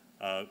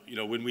 You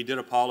know, when we did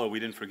Apollo, we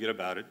didn't forget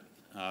about it.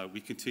 We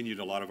continued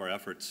a lot of our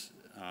efforts.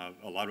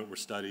 A lot of it were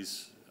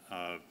studies,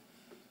 a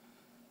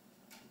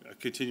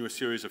continuous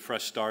series of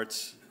fresh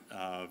starts.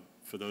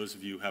 For those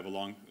of you who have a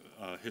long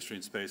history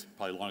in space,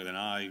 probably longer than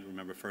I,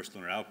 remember first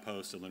Lunar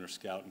Outpost, the Lunar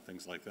Scout, and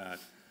things like that.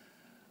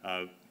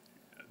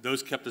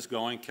 Those kept us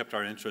going, kept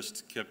our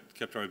interest,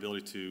 kept our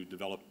ability to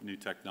develop new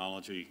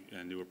technology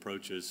and new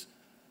approaches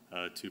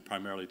to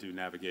primarily do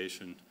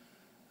navigation,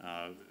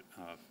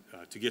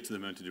 to get to the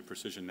moon, to do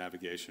precision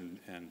navigation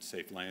and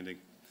safe landing,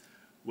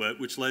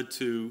 which led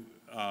to,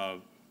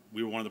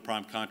 we were one of the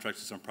prime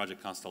contractors on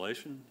Project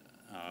Constellation,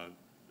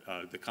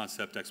 the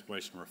concept,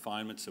 exploration, and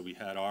refinement. So we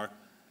had our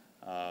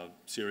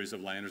series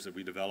of landers that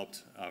we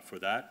developed for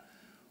that.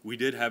 We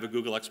did have a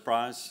Google X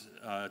Prize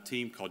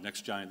team called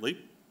Next Giant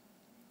Leap,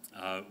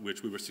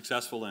 which we were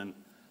successful in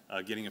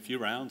getting a few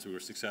rounds. We were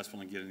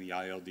successful in getting the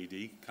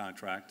ILDD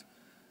contract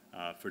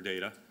for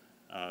data.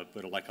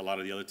 But like a lot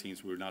of the other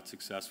teams, we were not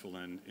successful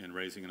in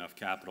raising enough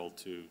capital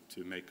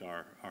to make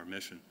our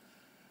mission.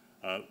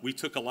 We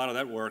took a lot of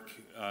that work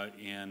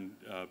and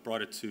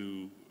brought it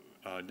to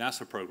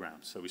NASA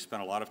programs. So we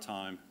spent a lot of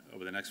time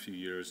over the next few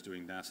years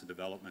doing NASA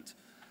development,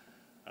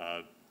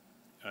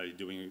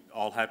 doing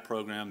All-HAT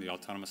program, the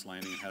Autonomous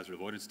Landing and Hazard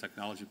Avoidance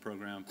Technology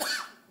program.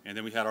 And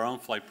then we had our own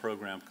flight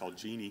program called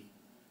Genie,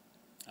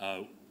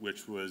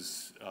 which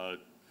was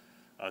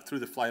through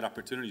the Flight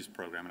Opportunities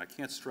Program. And I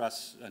can't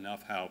stress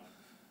enough how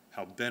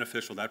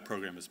beneficial that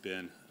program has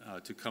been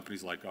to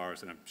companies like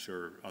ours, and I'm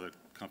sure other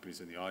companies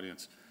in the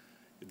audience,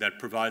 that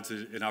provides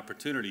an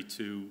opportunity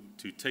to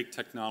take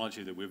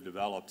technology that we've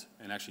developed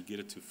and actually get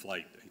it to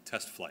flight, a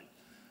test flight.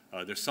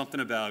 There's something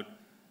about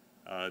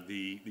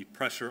the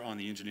pressure on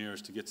the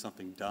engineers to get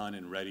something done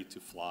and ready to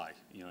fly,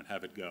 you know, and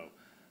have it go.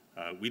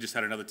 We just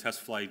had another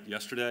test flight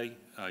yesterday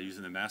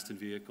using the Maston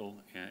vehicle,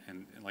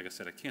 and like I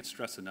said, I can't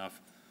stress enough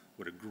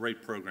what a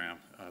great program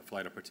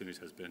Flight Opportunities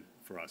has been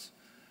for us.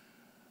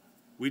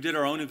 We did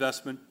our own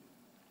investment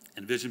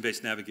in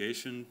vision-based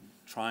navigation,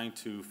 trying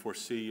to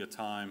foresee a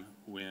time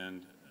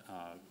when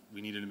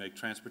we needed to make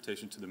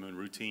transportation to the moon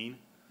routine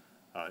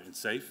and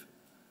safe,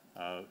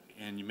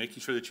 and you're making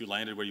sure that you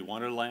landed where you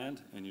wanted to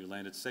land and you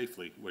landed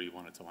safely where you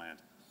wanted to land.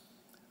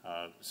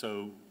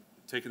 So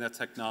taking that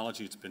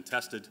technology, it's been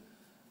tested,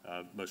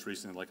 most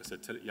recently, like I said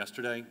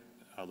yesterday,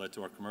 led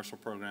to our commercial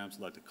programs,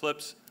 led to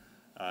CLPS,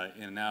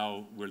 and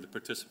now we're the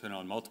participant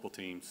on multiple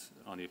teams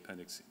on the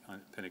Appendix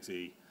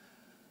E.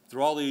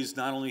 Through all these,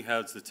 not only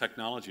has the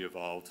technology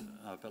evolved,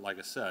 but like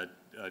I said,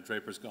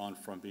 Draper's gone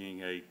from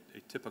being a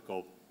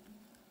typical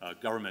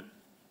government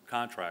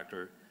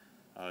contractor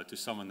to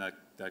someone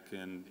that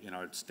can, in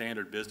our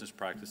standard business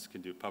practice,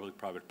 can do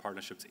public-private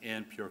partnerships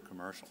and pure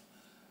commercial,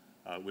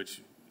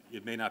 which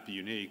it may not be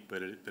unique,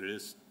 but it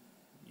is,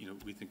 you know,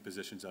 we think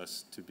positions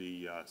us to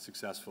be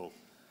successful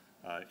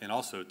and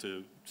also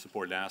to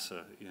support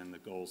NASA in the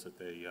goals that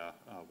they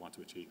want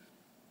to achieve.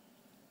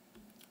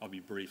 I'll be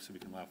brief so we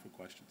can allow for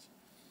questions.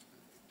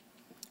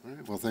 All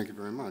right, well, thank you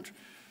very much.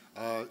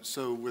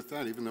 So with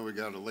that, even though we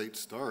got a late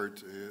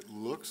start, it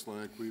looks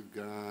like we've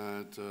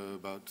got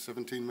about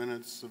 17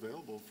 minutes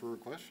available for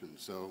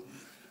questions. So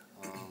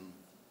I can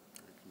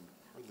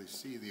hardly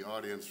see the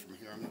audience from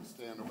here. I'm going to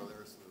stand over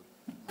there so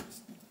I'm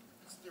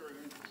steering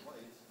into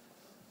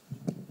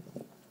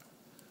place.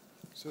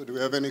 So do we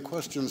have any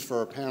questions for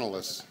our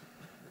panelists?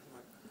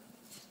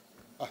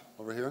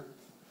 Over here?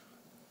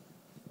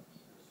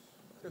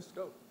 Just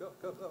go.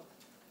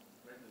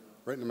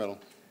 Right in the middle.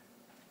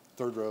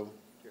 Third row.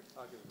 Here,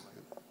 I'll give you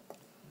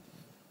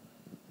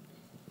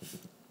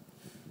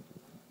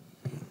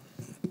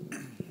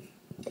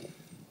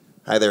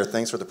Hi there.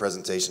 Thanks for the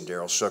presentation,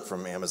 Daryl Shook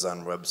from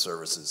Amazon Web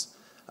Services.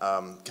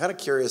 Kind of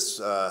curious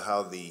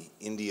how the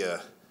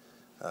India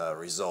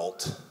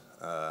result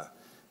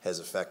has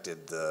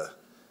affected the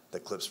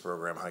CLPS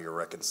program, how you're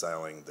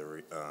reconciling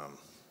the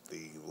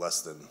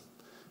less than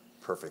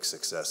perfect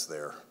success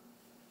there.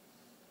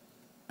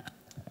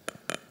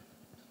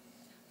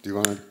 Do you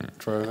want to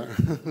try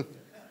that?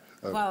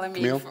 Well, I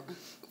mean, Camille?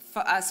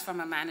 for us, from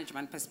a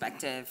management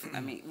perspective, I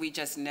mean, we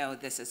just know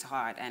this is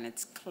hard, and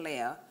it's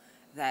clear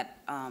that,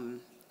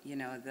 you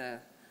know,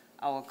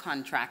 our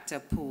contractor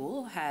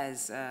pool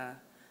has a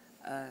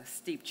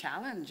steep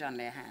challenge on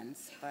their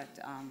hands. But,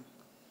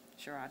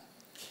 Sharad,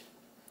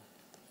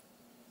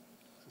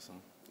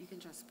 you can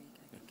just speak,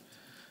 I think.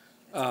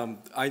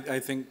 I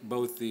think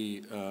both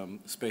the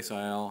Space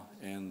IL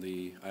and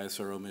the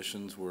ISRO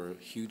missions were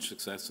huge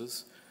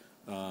successes.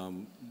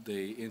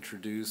 They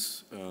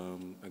introduce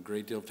a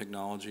great deal of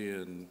technology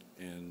and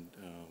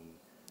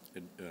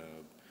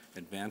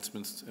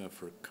advancements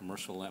for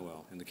commercial,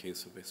 well, in the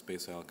case of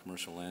Space IL,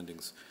 commercial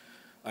landings.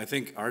 I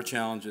think our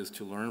challenge is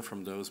to learn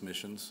from those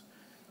missions,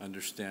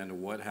 understand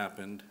what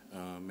happened,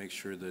 make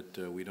sure that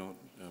we don't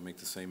make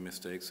the same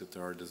mistakes. If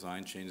there are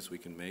design changes we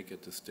can make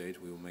at this stage,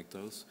 we will make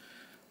those.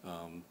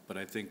 But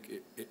I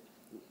think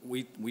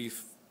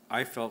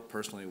I felt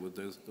personally with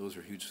those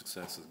are huge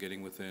successes.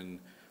 Getting within,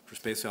 for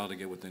Space IL to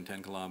get within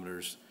 10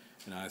 kilometers,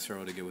 and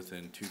ISRO to get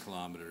within 2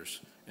 kilometers,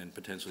 and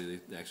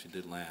potentially they actually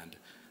did land.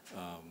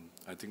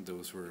 I think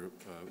those were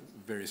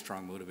very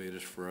strong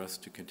motivators for us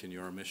to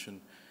continue our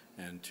mission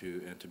and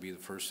to be the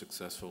first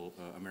successful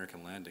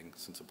American landing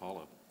since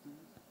Apollo.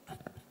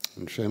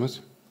 And Seamus?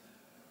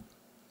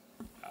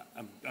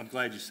 I'm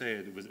glad you say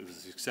it was a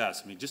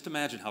success. I mean, just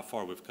imagine how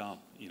far we've come.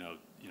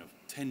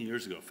 10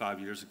 years ago, 5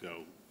 years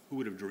ago, who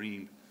would have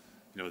dreamed,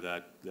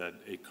 that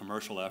a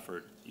commercial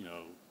effort,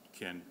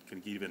 can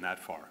get even that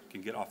far,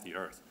 can get off the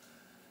Earth.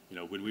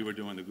 When we were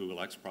doing the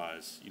Google X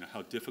Prize,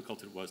 how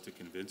difficult it was to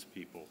convince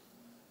people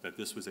that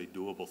this was a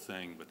doable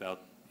thing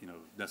without,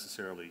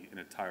 necessarily an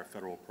entire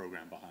federal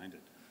program behind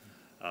it.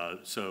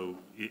 So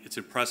it's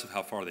impressive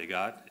how far they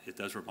got. It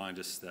does remind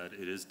us that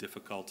it is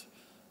difficult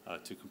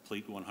to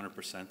complete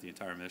 100% the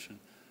entire mission.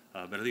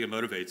 But I think it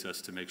motivates us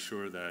to make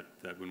sure that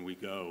when we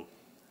go,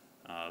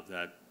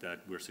 that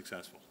we're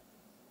successful.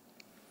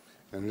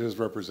 And it is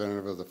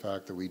representative of the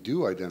fact that we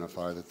do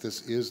identify that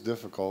this is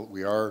difficult.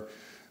 We are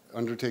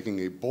undertaking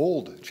a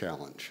bold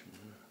challenge.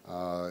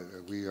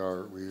 We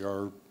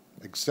are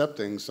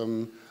accepting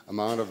some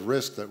amount of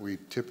risk that we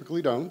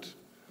typically don't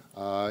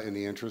in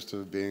the interest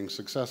of being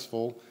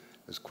successful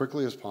as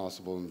quickly as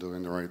possible and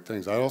doing the right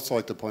things. I'd also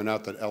like to point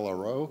out that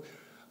LRO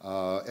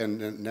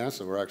and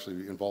NASA were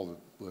actually involved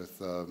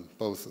with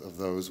both of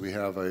those. We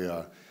have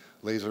a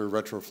laser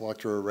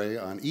retroflector array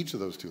on each of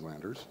those 2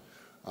 landers.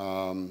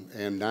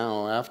 And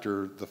now,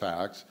 after the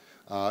fact,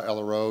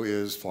 LRO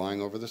is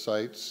flying over the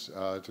sites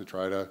to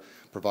try to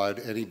provide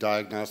any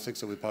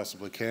diagnostics that we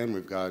possibly can.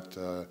 We've got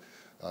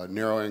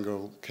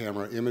narrow-angle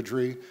camera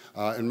imagery.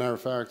 And matter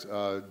of fact,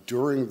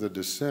 during the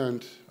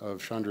descent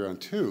of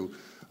Chandrayaan-2,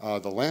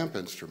 the LAMP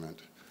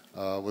instrument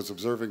was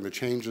observing the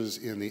changes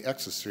in the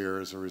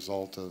exosphere as a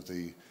result of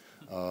the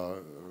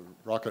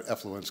rocket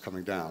effluence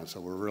coming down.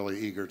 So we're really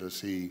eager to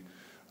see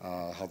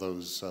how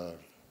those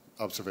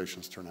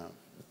observations turn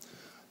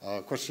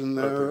out. Question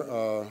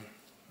there?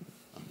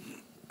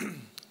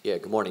 Yeah,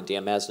 good morning.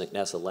 Dan Masnick,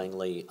 NASA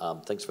Langley.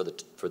 Thanks for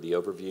the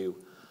overview.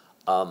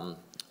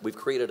 We've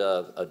created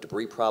a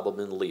debris problem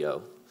in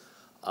LEO.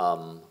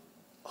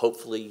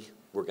 Hopefully,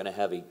 we're going to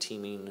have a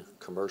teaming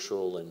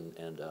commercial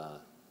and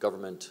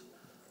government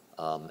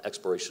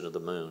exploration of the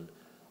moon.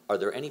 Are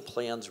there any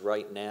plans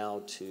right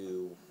now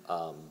to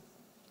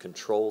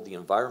control the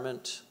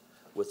environment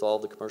with all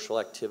the commercial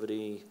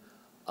activity?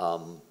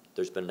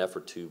 There's been an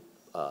effort to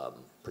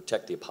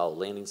protect the Apollo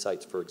landing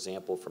sites, for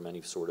example, from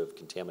any sort of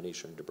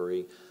contamination or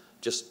debris.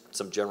 Just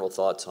some general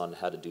thoughts on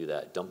how to do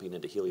that. Dumping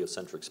into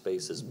heliocentric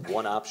space is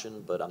one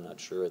option, but I'm not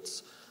sure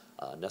it's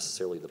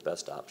necessarily the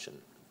best option.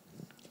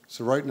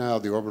 So right now,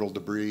 the orbital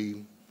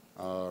debris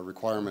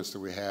requirements that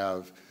we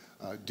have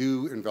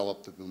do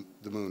envelop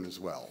the moon as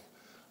well.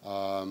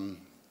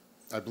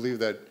 I believe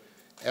that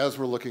as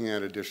we're looking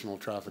at additional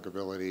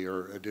trafficability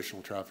or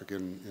additional traffic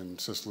in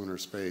cislunar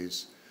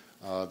space,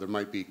 there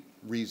might be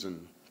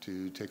reason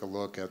to take a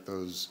look at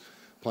those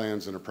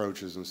plans and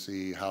approaches and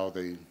see how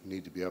they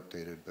need to be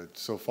updated. But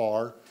so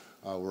far,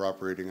 we're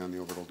operating on the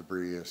orbital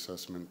debris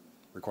assessment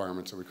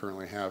requirements that we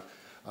currently have.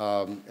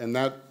 And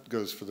that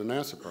goes for the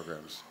NASA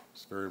programs.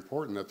 It's very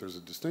important that there's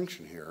a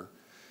distinction here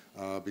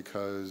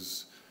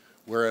because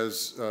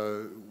whereas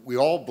we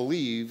all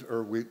believe,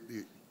 or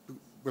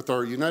with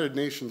our United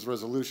Nations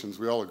resolutions,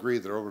 we all agree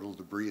that orbital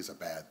debris is a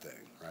bad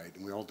thing, right?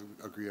 And we all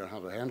agree on how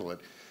to handle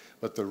it.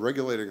 But the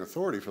regulating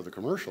authority for the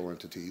commercial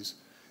entities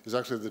is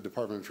actually the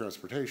Department of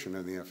Transportation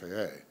and the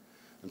FAA.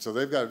 And so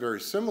they've got very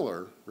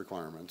similar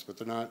requirements, but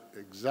they're not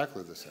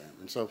exactly the same.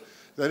 And so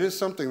that is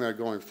something that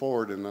going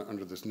forward and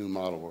under this new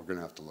model we're going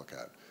to have to look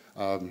at.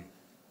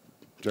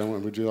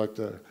 Gentlemen, would you like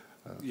to?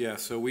 Yeah,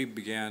 so we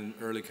began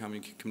early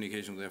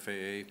communication with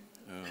the FAA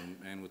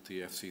and with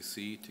the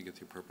FCC to get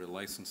the appropriate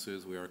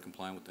licenses. We are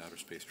compliant with the Outer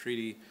Space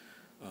Treaty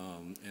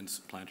and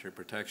planetary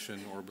protection,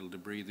 orbital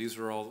debris. These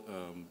are all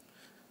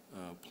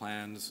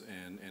plans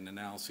and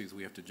analyses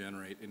we have to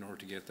generate in order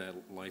to get that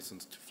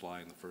license to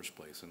fly in the first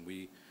place. And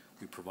we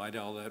provide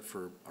all that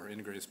for our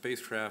integrated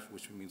spacecraft,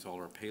 which means all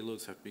our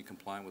payloads have to be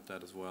compliant with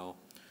that as well.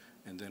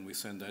 And then we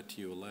send that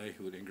to ULA,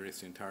 who integrates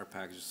the entire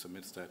package,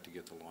 submits that to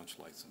get the launch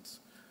license.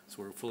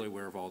 So we're fully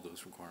aware of all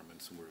those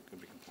requirements, and we're going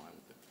to be compliant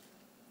with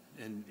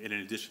it. And in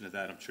addition to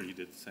that, I'm sure you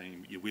did the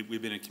same.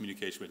 We've been in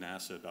communication with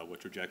NASA about what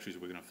trajectories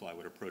we're going to fly,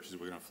 what approaches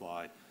we're going to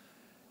fly,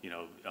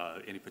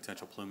 any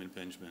potential plume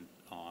impingement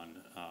on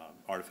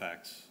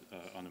artifacts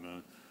on the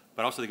moon.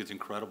 But I also think it's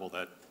incredible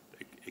that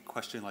a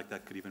question like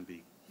that could even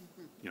be,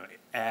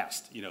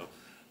 asked.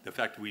 The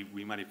fact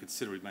we might have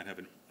considered we might have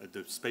a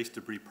space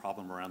debris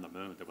problem around the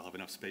moon, that we'll have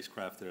enough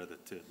spacecraft there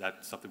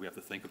that's something we have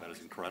to think about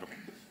is incredible.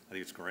 I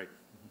think it's great.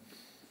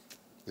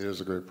 It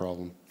is a great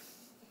problem.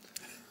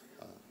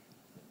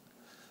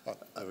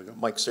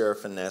 Mike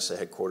Seraphin, NASA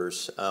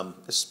headquarters.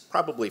 This is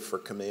probably for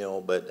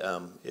Camille, but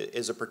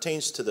as it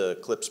pertains to the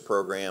CLPS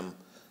program,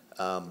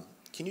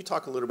 can you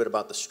talk a little bit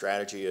about the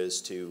strategy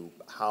as to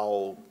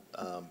how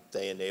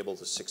they enable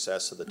the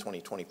success of the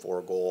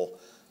 2024 goal?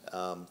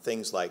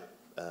 Things like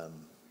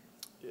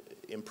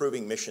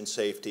improving mission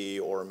safety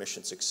or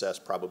mission success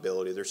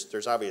probability.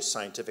 There's obvious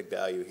scientific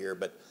value here,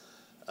 but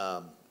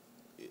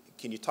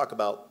can you talk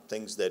about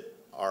things that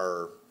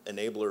are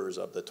enablers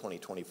of the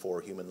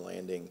 2024 human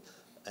landing?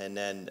 And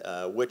then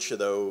which of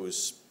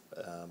those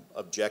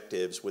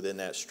objectives within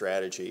that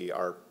strategy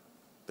are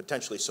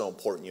potentially so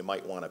important you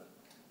might want to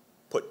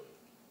put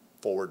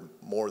forward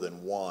more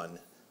than one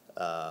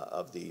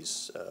of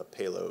these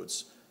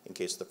payloads in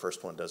case the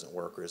first one doesn't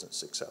work or isn't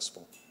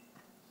successful?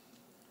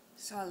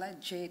 So I'll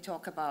let Jay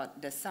talk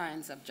about the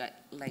science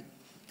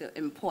the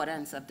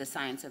importance of the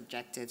science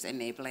objectives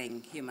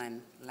enabling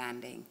human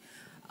landing.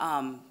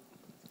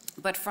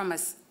 But from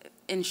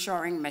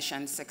ensuring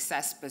mission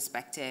success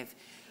perspective,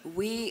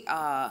 we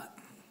are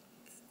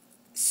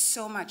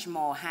so much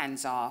more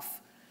hands-off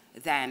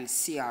than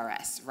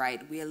CRS,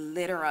 right? We're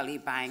literally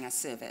buying a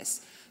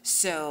service.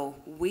 So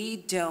we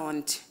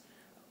don't,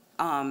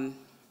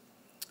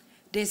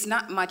 there's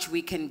not much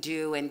we can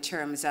do in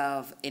terms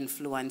of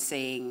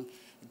influencing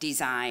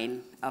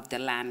design of the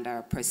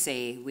lander per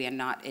se. We are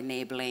not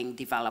enabling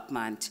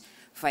development,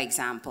 for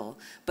example.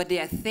 But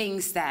there are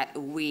things that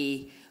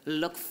we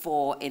look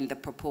for in the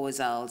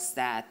proposals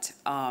that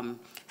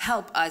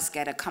help us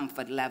get a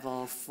comfort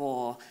level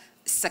for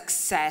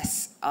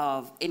success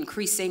of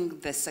increasing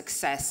the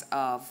success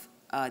of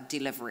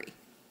delivery,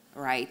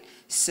 right?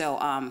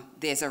 So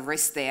there's a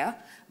risk there,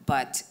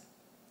 but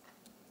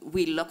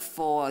we look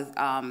for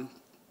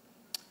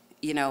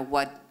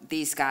what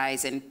these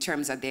guys, in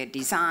terms of their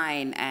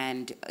design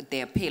and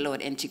their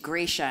payload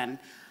integration,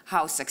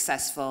 how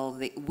successful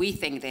we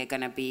think they're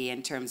going to be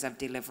in terms of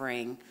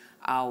delivering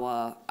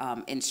our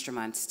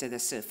instruments to the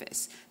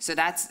surface. So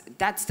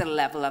that's the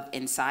level of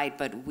insight,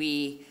 but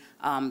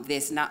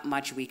there's not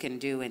much we can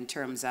do in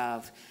terms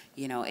of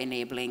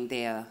enabling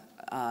their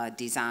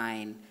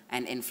design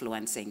and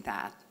influencing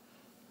that.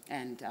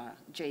 And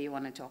Jay, you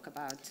want to talk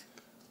about?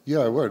 Yeah,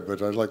 I would,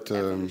 but I'd like to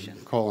evolution.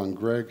 call on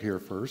Greg here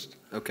first.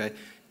 Okay,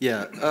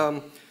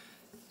 yeah.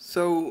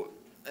 So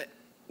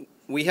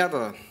we've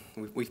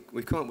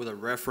come up with a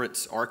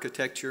reference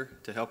architecture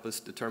to help us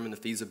determine the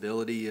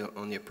feasibility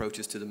on the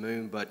approaches to the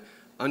moon, but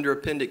under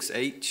Appendix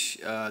H,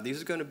 these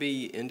are going to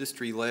be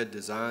industry-led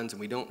designs, and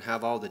we don't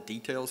have all the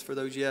details for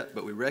those yet,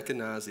 but we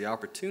recognize the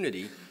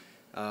opportunity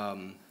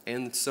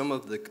and some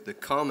of the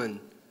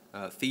common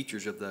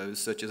features of those,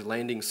 such as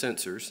landing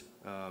sensors.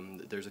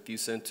 There's a few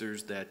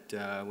sensors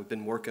that we've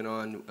been working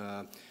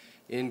on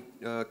in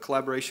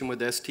collaboration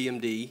with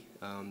STMD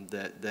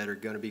that are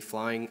going to be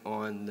flying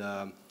on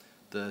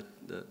the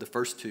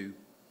first two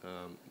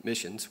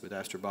missions with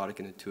Astrobotic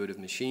and Intuitive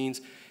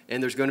Machines.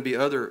 And there's going to be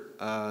others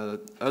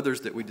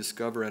that we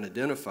discover and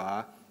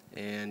identify.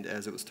 And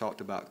as it was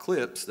talked about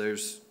CLPS,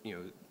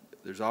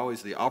 there's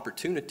always the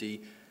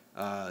opportunity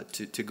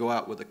to go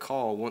out with a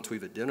call once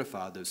we've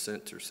identified those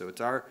sensors. So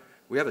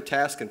we have a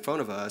task in front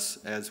of us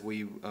as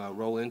we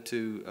roll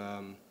into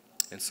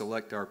and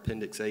select our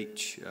Appendix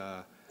H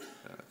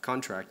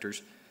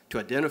contractors to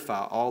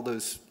identify all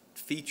those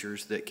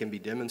features that can be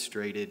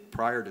demonstrated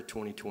prior to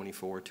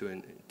 2024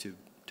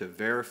 to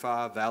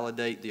verify,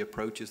 validate the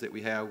approaches that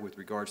we have with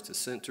regards to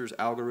sensors,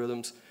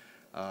 algorithms,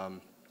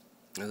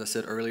 as I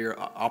said earlier,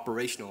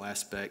 operational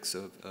aspects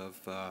of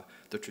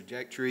the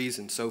trajectories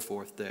and so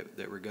forth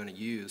that we're going to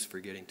use for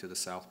getting to the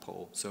South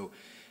Pole. So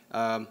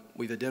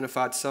we've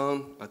identified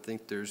some. I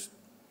think there's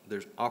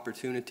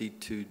opportunity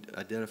to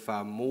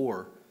identify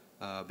more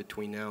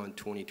between now and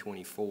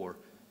 2024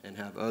 and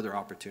have other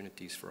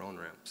opportunities for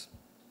on-ramps.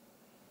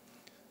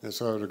 And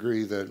so I would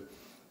agree that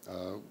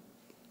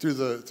through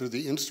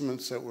the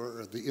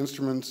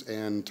instruments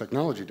and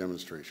technology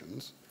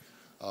demonstrations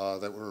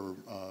that we're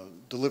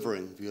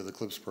delivering via the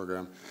CLPS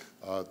program,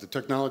 the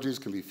technologies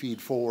can be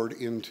feed forward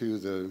into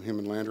the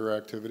human lander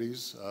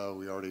activities.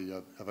 We already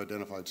have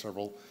identified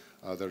several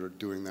that are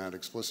doing that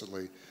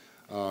explicitly,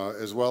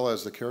 as well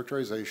as the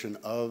characterization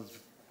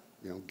of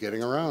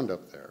getting around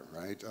up there,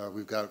 right?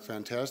 We've got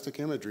fantastic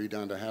imagery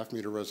down to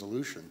half-meter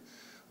resolution,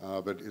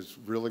 but it's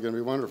really going to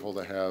be wonderful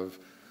to have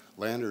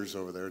landers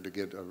over there to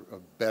get a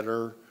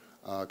better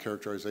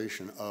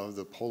characterization of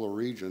the polar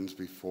regions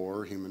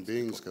before human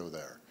beings go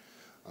there.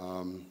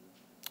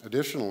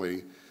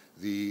 Additionally,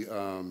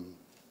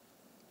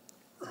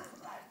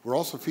 we're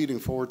also feeding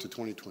forward to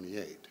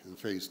 2028 in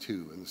phase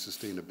 2 and the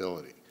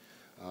sustainability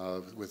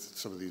with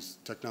some of these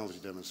technology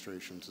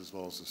demonstrations as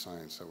well as the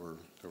science that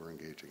we're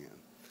engaging in.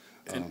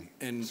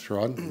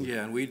 Sharad?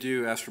 Yeah, and we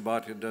do,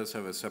 Astrobotic does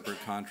have a separate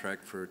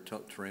contract for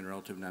terrain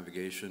relative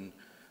navigation,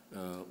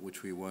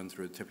 which we won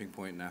through a tipping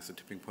point, NASA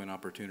tipping point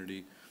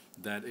opportunity.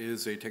 That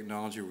is a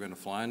technology we're going to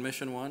fly on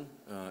mission 1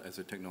 as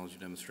a technology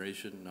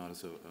demonstration, not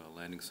as a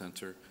landing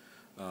sensor.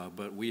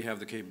 But we have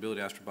the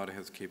capability, Astrobotic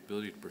has the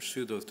capability to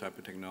pursue those type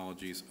of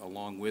technologies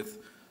along with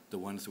the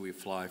ones that we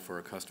fly for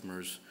our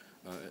customers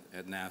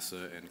at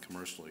NASA and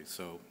commercially.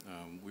 So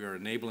we are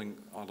enabling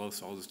all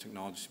those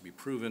technologies to be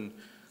proven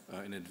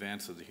in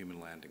advance of the human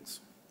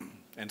landings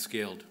and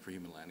scaled for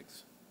human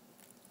landings.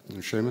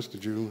 Seamus,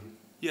 did you?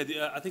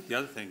 Yeah, I think the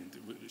other thing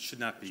that should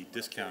not be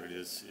discounted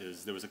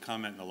is there was a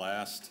comment in the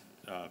last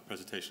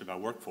presentation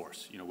about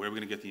workforce. You know, where are we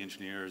going to get the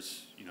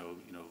engineers? You know,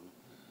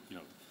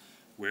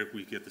 where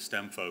we get the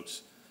STEM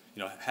folks?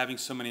 You know, having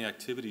so many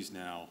activities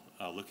now,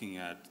 looking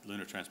at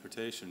lunar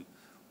transportation,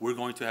 we're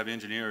going to have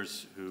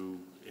engineers who,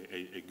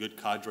 a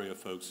good cadre of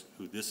folks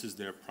who this is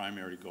their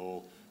primary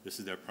goal, this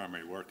is their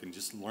primary work, and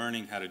just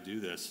learning how to do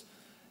this,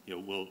 you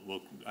know,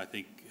 will I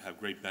think have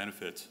great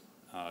benefits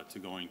to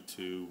going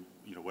to,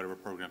 you know, whatever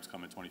programs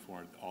come in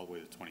 24 all the way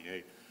to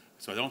 28.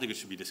 So I don't think it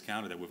should be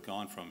discounted that we've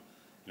gone from,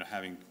 you know,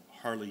 having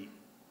hardly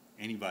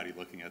anybody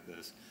looking at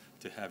this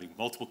to having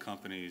multiple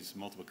companies,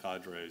 multiple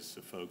cadres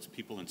of folks,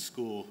 people in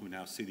school who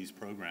now see these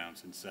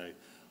programs and say,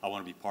 I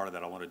want to be part of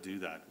that, I want to do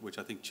that, which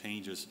I think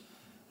changes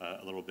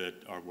a little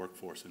bit our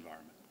workforce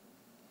environment.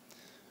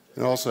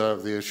 And also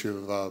have the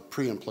issue of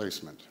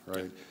pre-emplacement,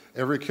 right?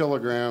 Every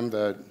kilogram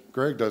that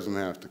Greg doesn't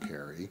have to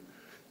carry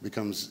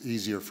becomes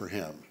easier for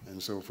him.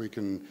 And so if we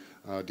can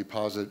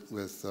deposit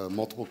with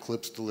multiple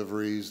CLPS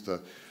deliveries,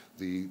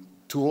 the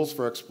tools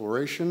for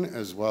exploration,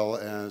 as well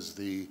as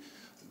the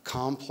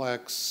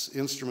complex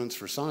instruments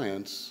for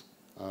science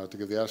to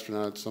give the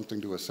astronauts something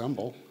to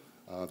assemble,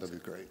 that'd be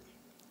great.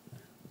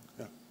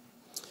 Yeah.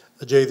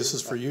 Jay, this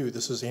is for you.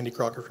 This is Andy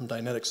Crocker from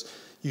Dynetics.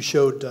 You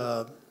showed,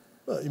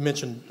 you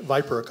mentioned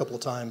Viper a couple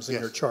of times in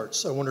your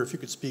charts. I wonder if you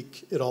could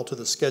speak at all to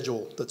the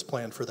schedule that's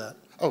planned for that.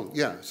 Oh,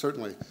 yeah,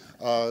 certainly.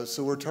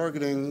 So we're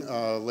targeting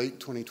late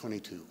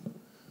 2022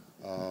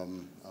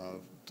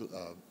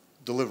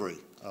 delivery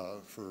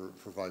for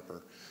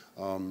Viper.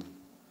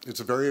 It's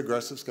a very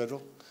aggressive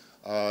schedule.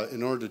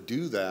 In order to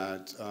do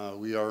that,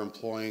 we are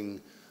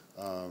employing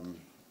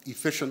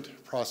efficient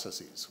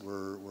processes.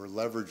 We're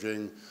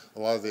leveraging a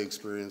lot of the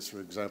experience,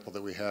 for example,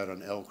 that we had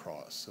on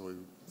L-Cross. So we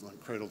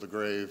went cradle to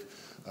grave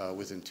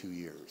within 2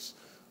 years.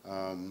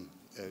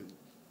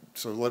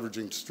 So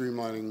leveraging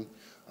streamlining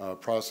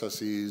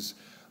processes,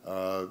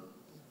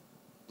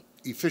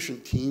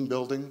 efficient team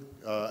building,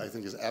 I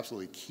think is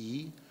absolutely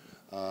key,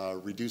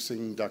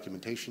 reducing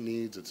documentation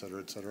needs, et cetera,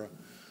 et cetera.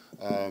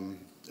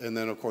 And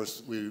then, of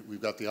course,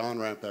 we've got the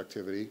on-ramp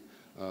activity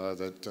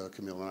that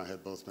Camille and I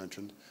had both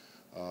mentioned.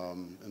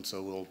 And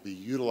so we'll be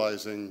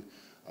utilizing,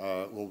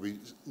 we'll be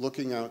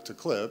looking out to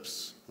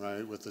CLPS,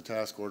 right, with the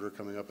task order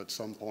coming up at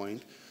some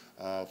point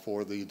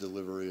for the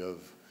delivery of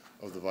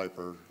the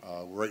Viper.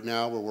 Right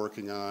now, we're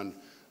working on,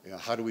 you know,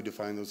 how do we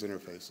define those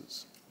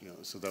interfaces, you know,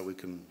 so that we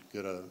can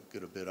get a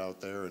bid out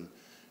there and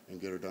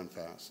get her done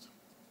fast.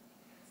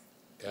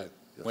 Yes.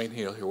 Wayne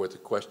Hale here with a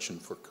question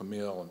for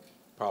Camille and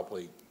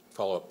probably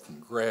follow up from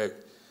Greg.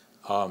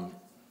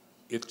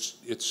 It's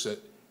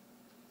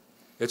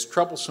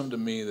troublesome to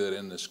me that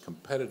in this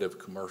competitive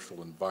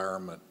commercial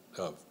environment,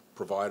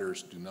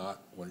 providers do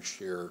not want to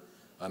share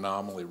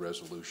anomaly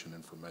resolution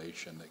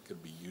information that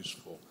could be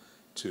useful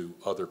to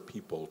other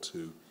people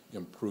to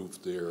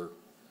improve their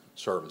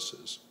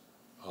services.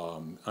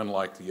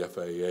 Unlike the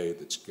FAA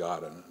that's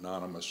got an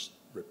anonymous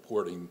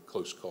reporting,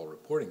 close call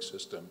reporting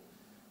system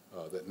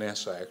that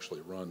NASA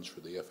actually runs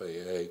for the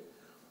FAA,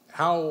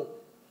 how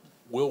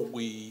will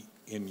we,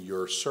 in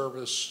your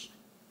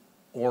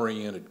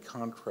service-oriented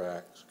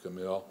contracts,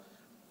 Camille,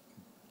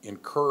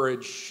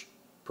 encourage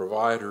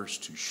providers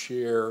to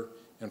share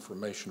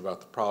information about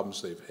the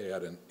problems they've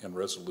had and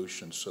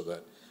resolutions so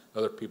that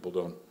other people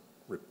don't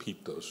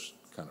repeat those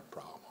kind of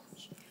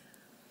problems?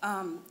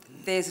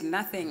 There's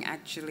nothing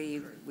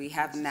actually we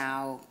have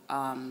now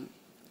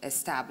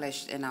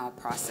established in our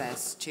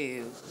process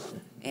to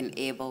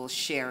enable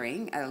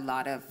sharing. A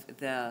lot of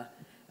the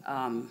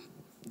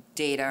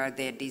data,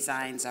 their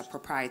designs are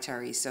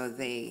proprietary, so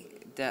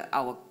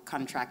our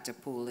contractor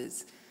pool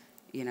is,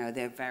 you know,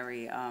 they're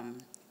very,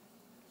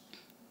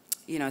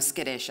 you know,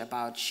 skittish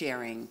about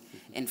sharing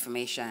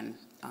information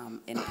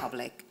in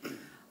public.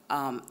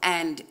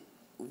 And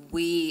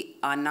we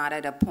are not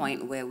at a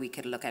point where we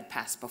could look at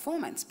past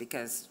performance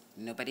because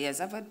nobody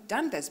has ever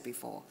done this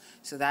before.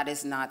 So that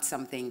is not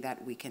something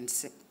that we can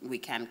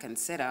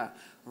consider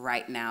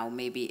right now.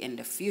 Maybe in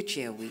the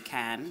future we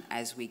can,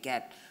 as we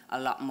get a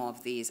lot more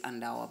of these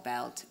under our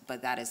belt,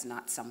 but that is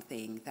not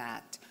something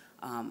that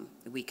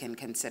we can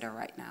consider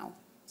right now.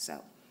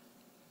 So.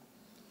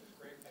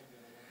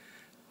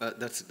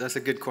 That's a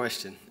good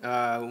question.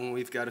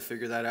 We've got to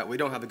figure that out. We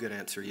don't have a good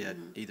answer yet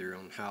either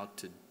on how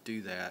to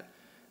do that.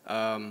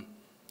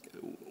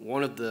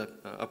 One of the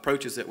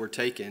approaches that we're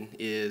taking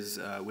is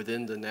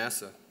within the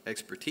NASA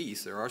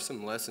expertise. There are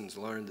some lessons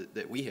learned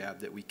that we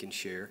have that we can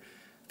share.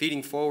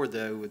 Feeding forward,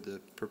 though, with the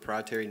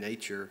proprietary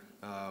nature,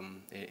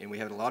 and we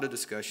had a lot of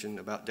discussion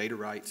about data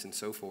rights and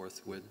so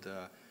forth with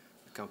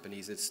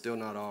companies. It's still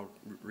not all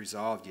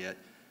resolved yet.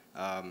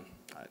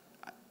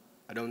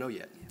 I don't know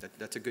yet.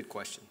 That's a good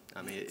question.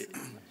 I mean,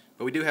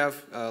 but we do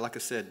have, like I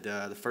said,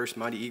 the first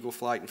Mighty Eagle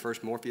flight and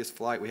first Morpheus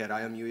flight, we had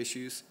IMU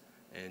issues,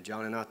 and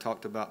John and I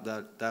talked about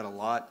that a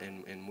lot,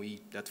 and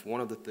that's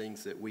one of the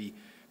things that we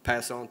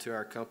pass on to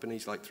our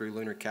companies, like through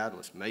Lunar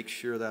Catalyst. Make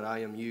sure that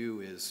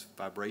IMU is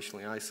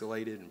vibrationally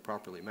isolated and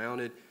properly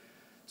mounted.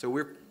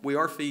 So we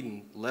are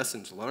feeding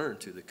lessons learned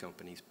to the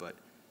companies, but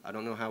I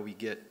don't know how we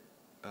get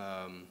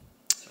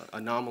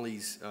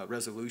anomalies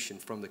resolution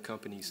from the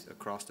companies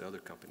across to other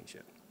companies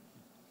yet.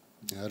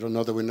 Yeah, I don't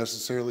know that we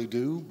necessarily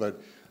do,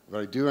 but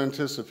I do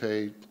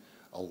anticipate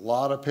a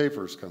lot of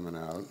papers coming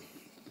out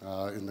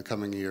in the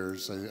coming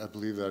years. I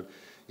believe that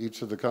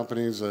each of the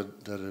companies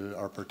that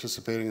are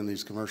participating in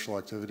these commercial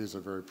activities are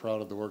very proud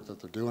of the work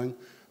that they're doing,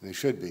 and they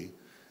should be.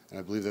 And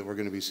I believe that we're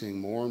going to be seeing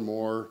more and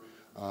more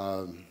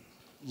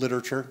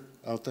literature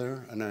out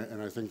there, and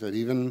I think that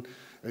even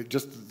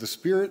just the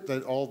spirit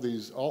that all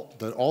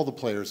the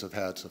players have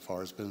had so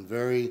far has been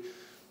very,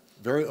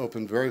 very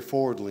open, very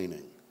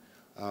forward-leaning.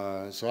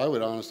 So I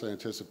would honestly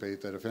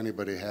anticipate that if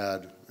anybody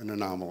had an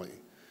anomaly,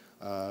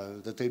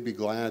 that they'd be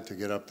glad to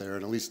get up there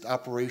and at least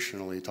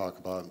operationally talk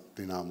about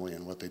the anomaly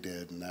and what they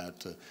did and that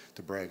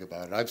to brag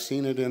about it. I've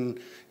seen it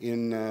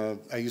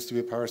I used to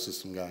be a power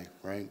system guy,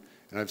 right?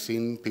 And I've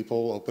seen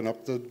people open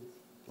up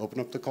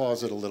the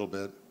closet a little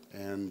bit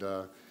and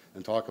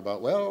talk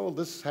about, well,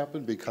 this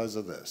happened because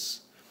of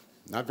this.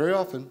 Not very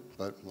often,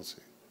 but we'll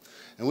see.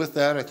 And with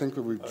that, I think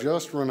that we've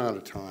just run out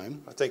of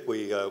time. I think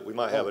we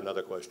might have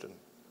another question.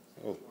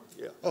 Oh,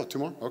 yeah. Oh, two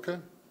more? Okay,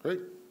 great.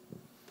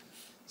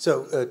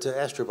 So to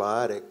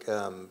Astrobotic,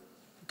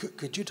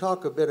 could you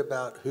talk a bit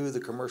about who the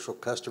commercial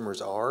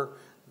customers are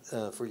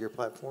for your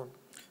platform?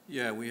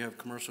 Yeah, we have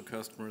commercial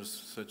customers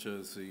such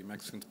as the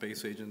Mexican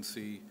Space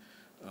Agency.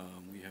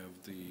 We have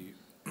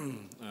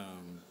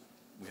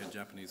we had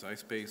Japanese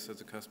iSpace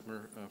as a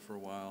customer for a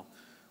while.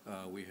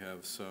 We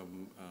have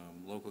some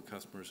local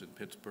customers in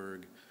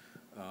Pittsburgh.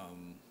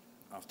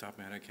 Off the top of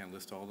my head, I can't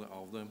list all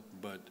of them,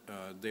 but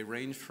they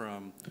range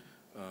from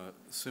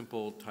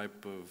simple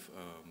type of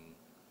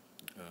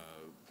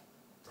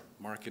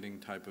marketing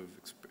type of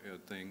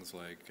things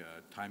like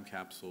time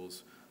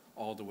capsules,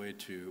 all the way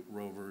to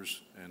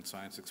rovers and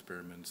science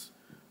experiments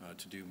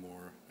to do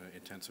more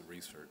intensive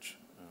research.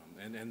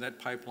 And that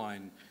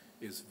pipeline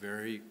is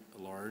very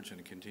large and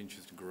it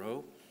continues to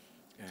grow.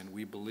 And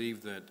we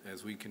believe that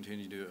as we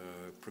continue to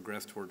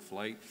progress toward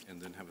flight and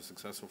then have a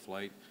successful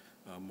flight,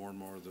 more and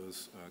more of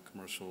those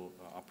commercial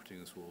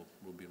opportunities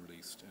will be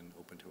released and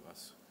open to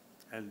us.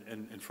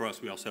 And for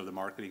us, we also have the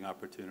marketing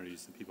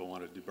opportunities and people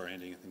want to do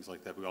branding and things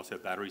like that. We also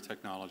have battery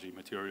technology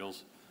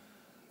materials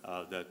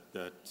that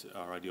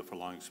are ideal for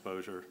long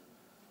exposure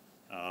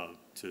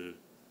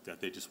that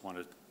they just want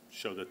to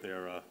show that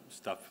their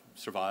stuff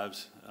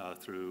survives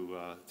through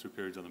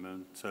periods on the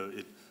moon. So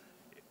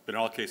but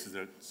in all cases,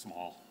 they're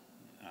small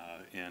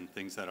and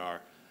things that are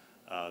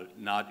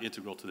not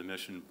integral to the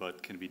mission,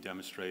 but can be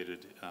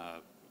demonstrated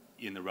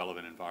in the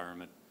relevant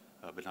environment,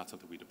 but not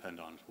something we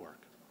depend on to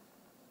work.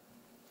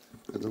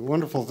 The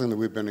wonderful thing that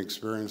we've been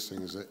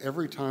experiencing is that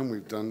every time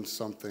we've done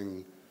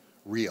something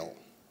real,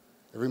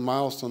 every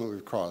milestone that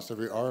we've crossed,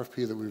 every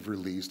RFP that we've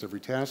released, every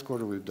task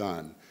order we've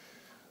done,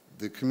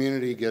 the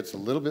community gets a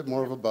little bit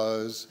more of a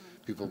buzz.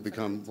 People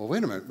become, well,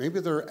 wait a minute, maybe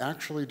they're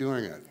actually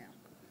doing it.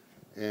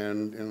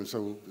 And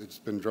so it's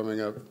been drumming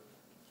up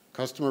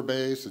customer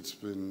base, it's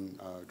been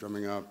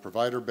drumming up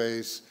provider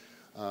base.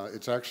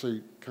 It's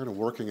actually kind of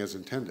working as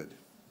intended.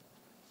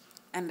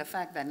 And the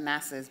fact that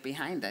NASA is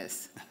behind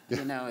this,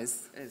 you know,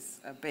 is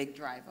a big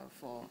driver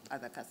for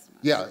other customers.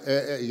 Yeah,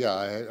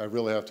 I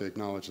really have to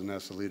acknowledge the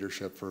NASA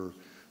leadership for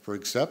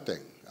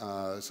accepting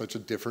such a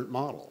different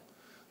model.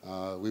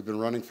 We've been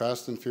running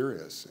fast and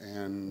furious,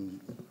 and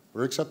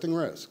we're accepting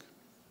risk.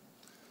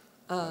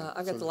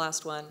 I've got the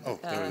last one, oh,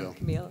 there we go.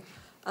 Camille.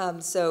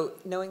 So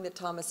knowing that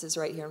Thomas is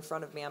right here in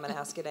front of me, I'm going to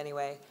ask it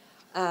anyway.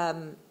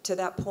 To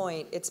that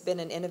point, it's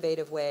been an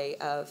innovative way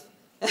of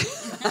putting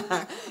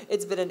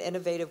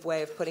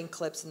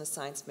CLPS in the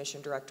Science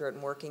Mission Directorate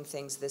and working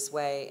things this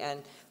way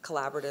and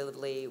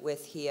collaboratively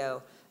with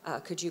HEO.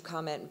 Could you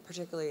comment,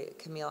 particularly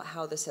Camille,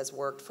 how this has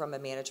worked from a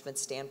management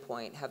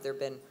standpoint? Have there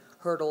been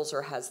hurdles,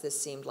 or has this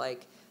seemed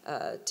like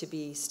to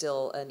be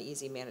still an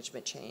easy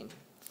management chain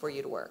for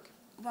you to work?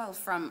 Well,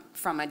 from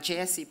a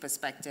JSC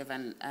perspective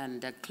and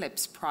a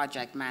CLPS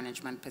project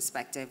management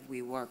perspective,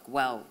 we work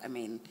well. I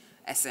mean,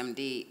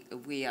 SMD,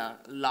 we are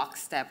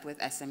lockstep with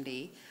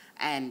SMD,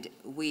 and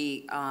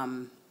we,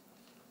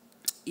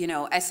 you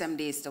know,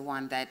 SMD is the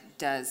one that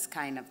does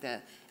kind of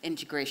the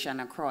integration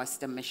across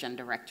the mission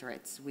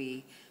directorates.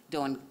 We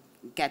don't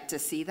get to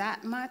see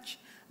that much,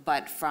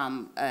 but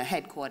from a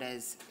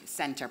headquarters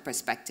center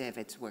perspective,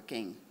 it's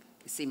working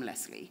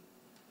seamlessly.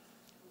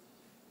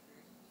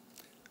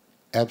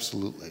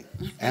 Absolutely,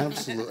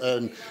 absolutely.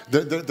 And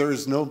there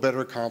is no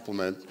better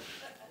compliment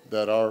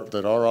that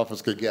our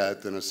office could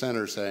get than a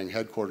senator saying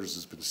headquarters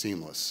has been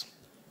seamless.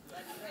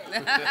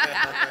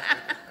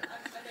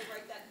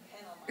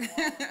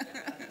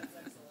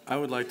 I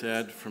would like to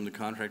add from the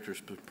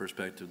contractor's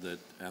perspective that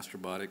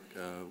Astrobotic,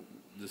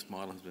 this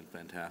model has been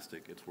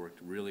fantastic. It's worked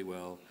really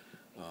well.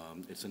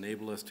 It's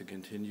enabled us to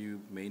continue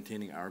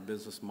maintaining our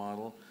business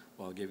model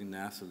while giving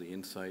NASA the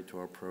insight to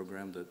our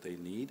program that they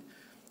need.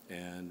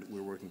 And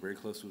we're working very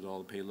closely with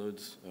all the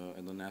payloads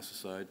on the NASA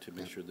side to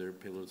make sure their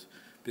payloads,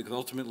 because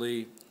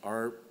ultimately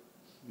our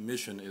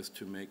mission is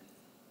to make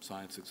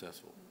science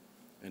successful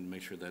and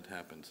make sure that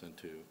happens, and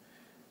to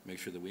make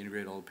sure that we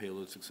integrate all the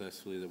payloads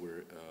successfully, that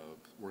we're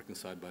working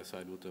side by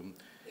side with them.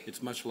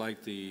 It's much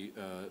like the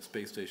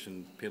space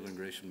station payload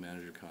integration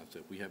manager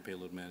concept. We have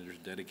payload managers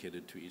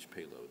dedicated to each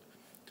payload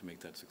to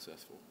make that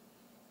successful.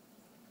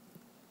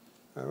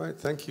 All right,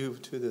 thank you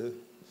to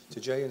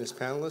Jay and his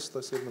panelists.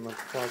 Let's give them an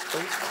applause,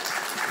 please.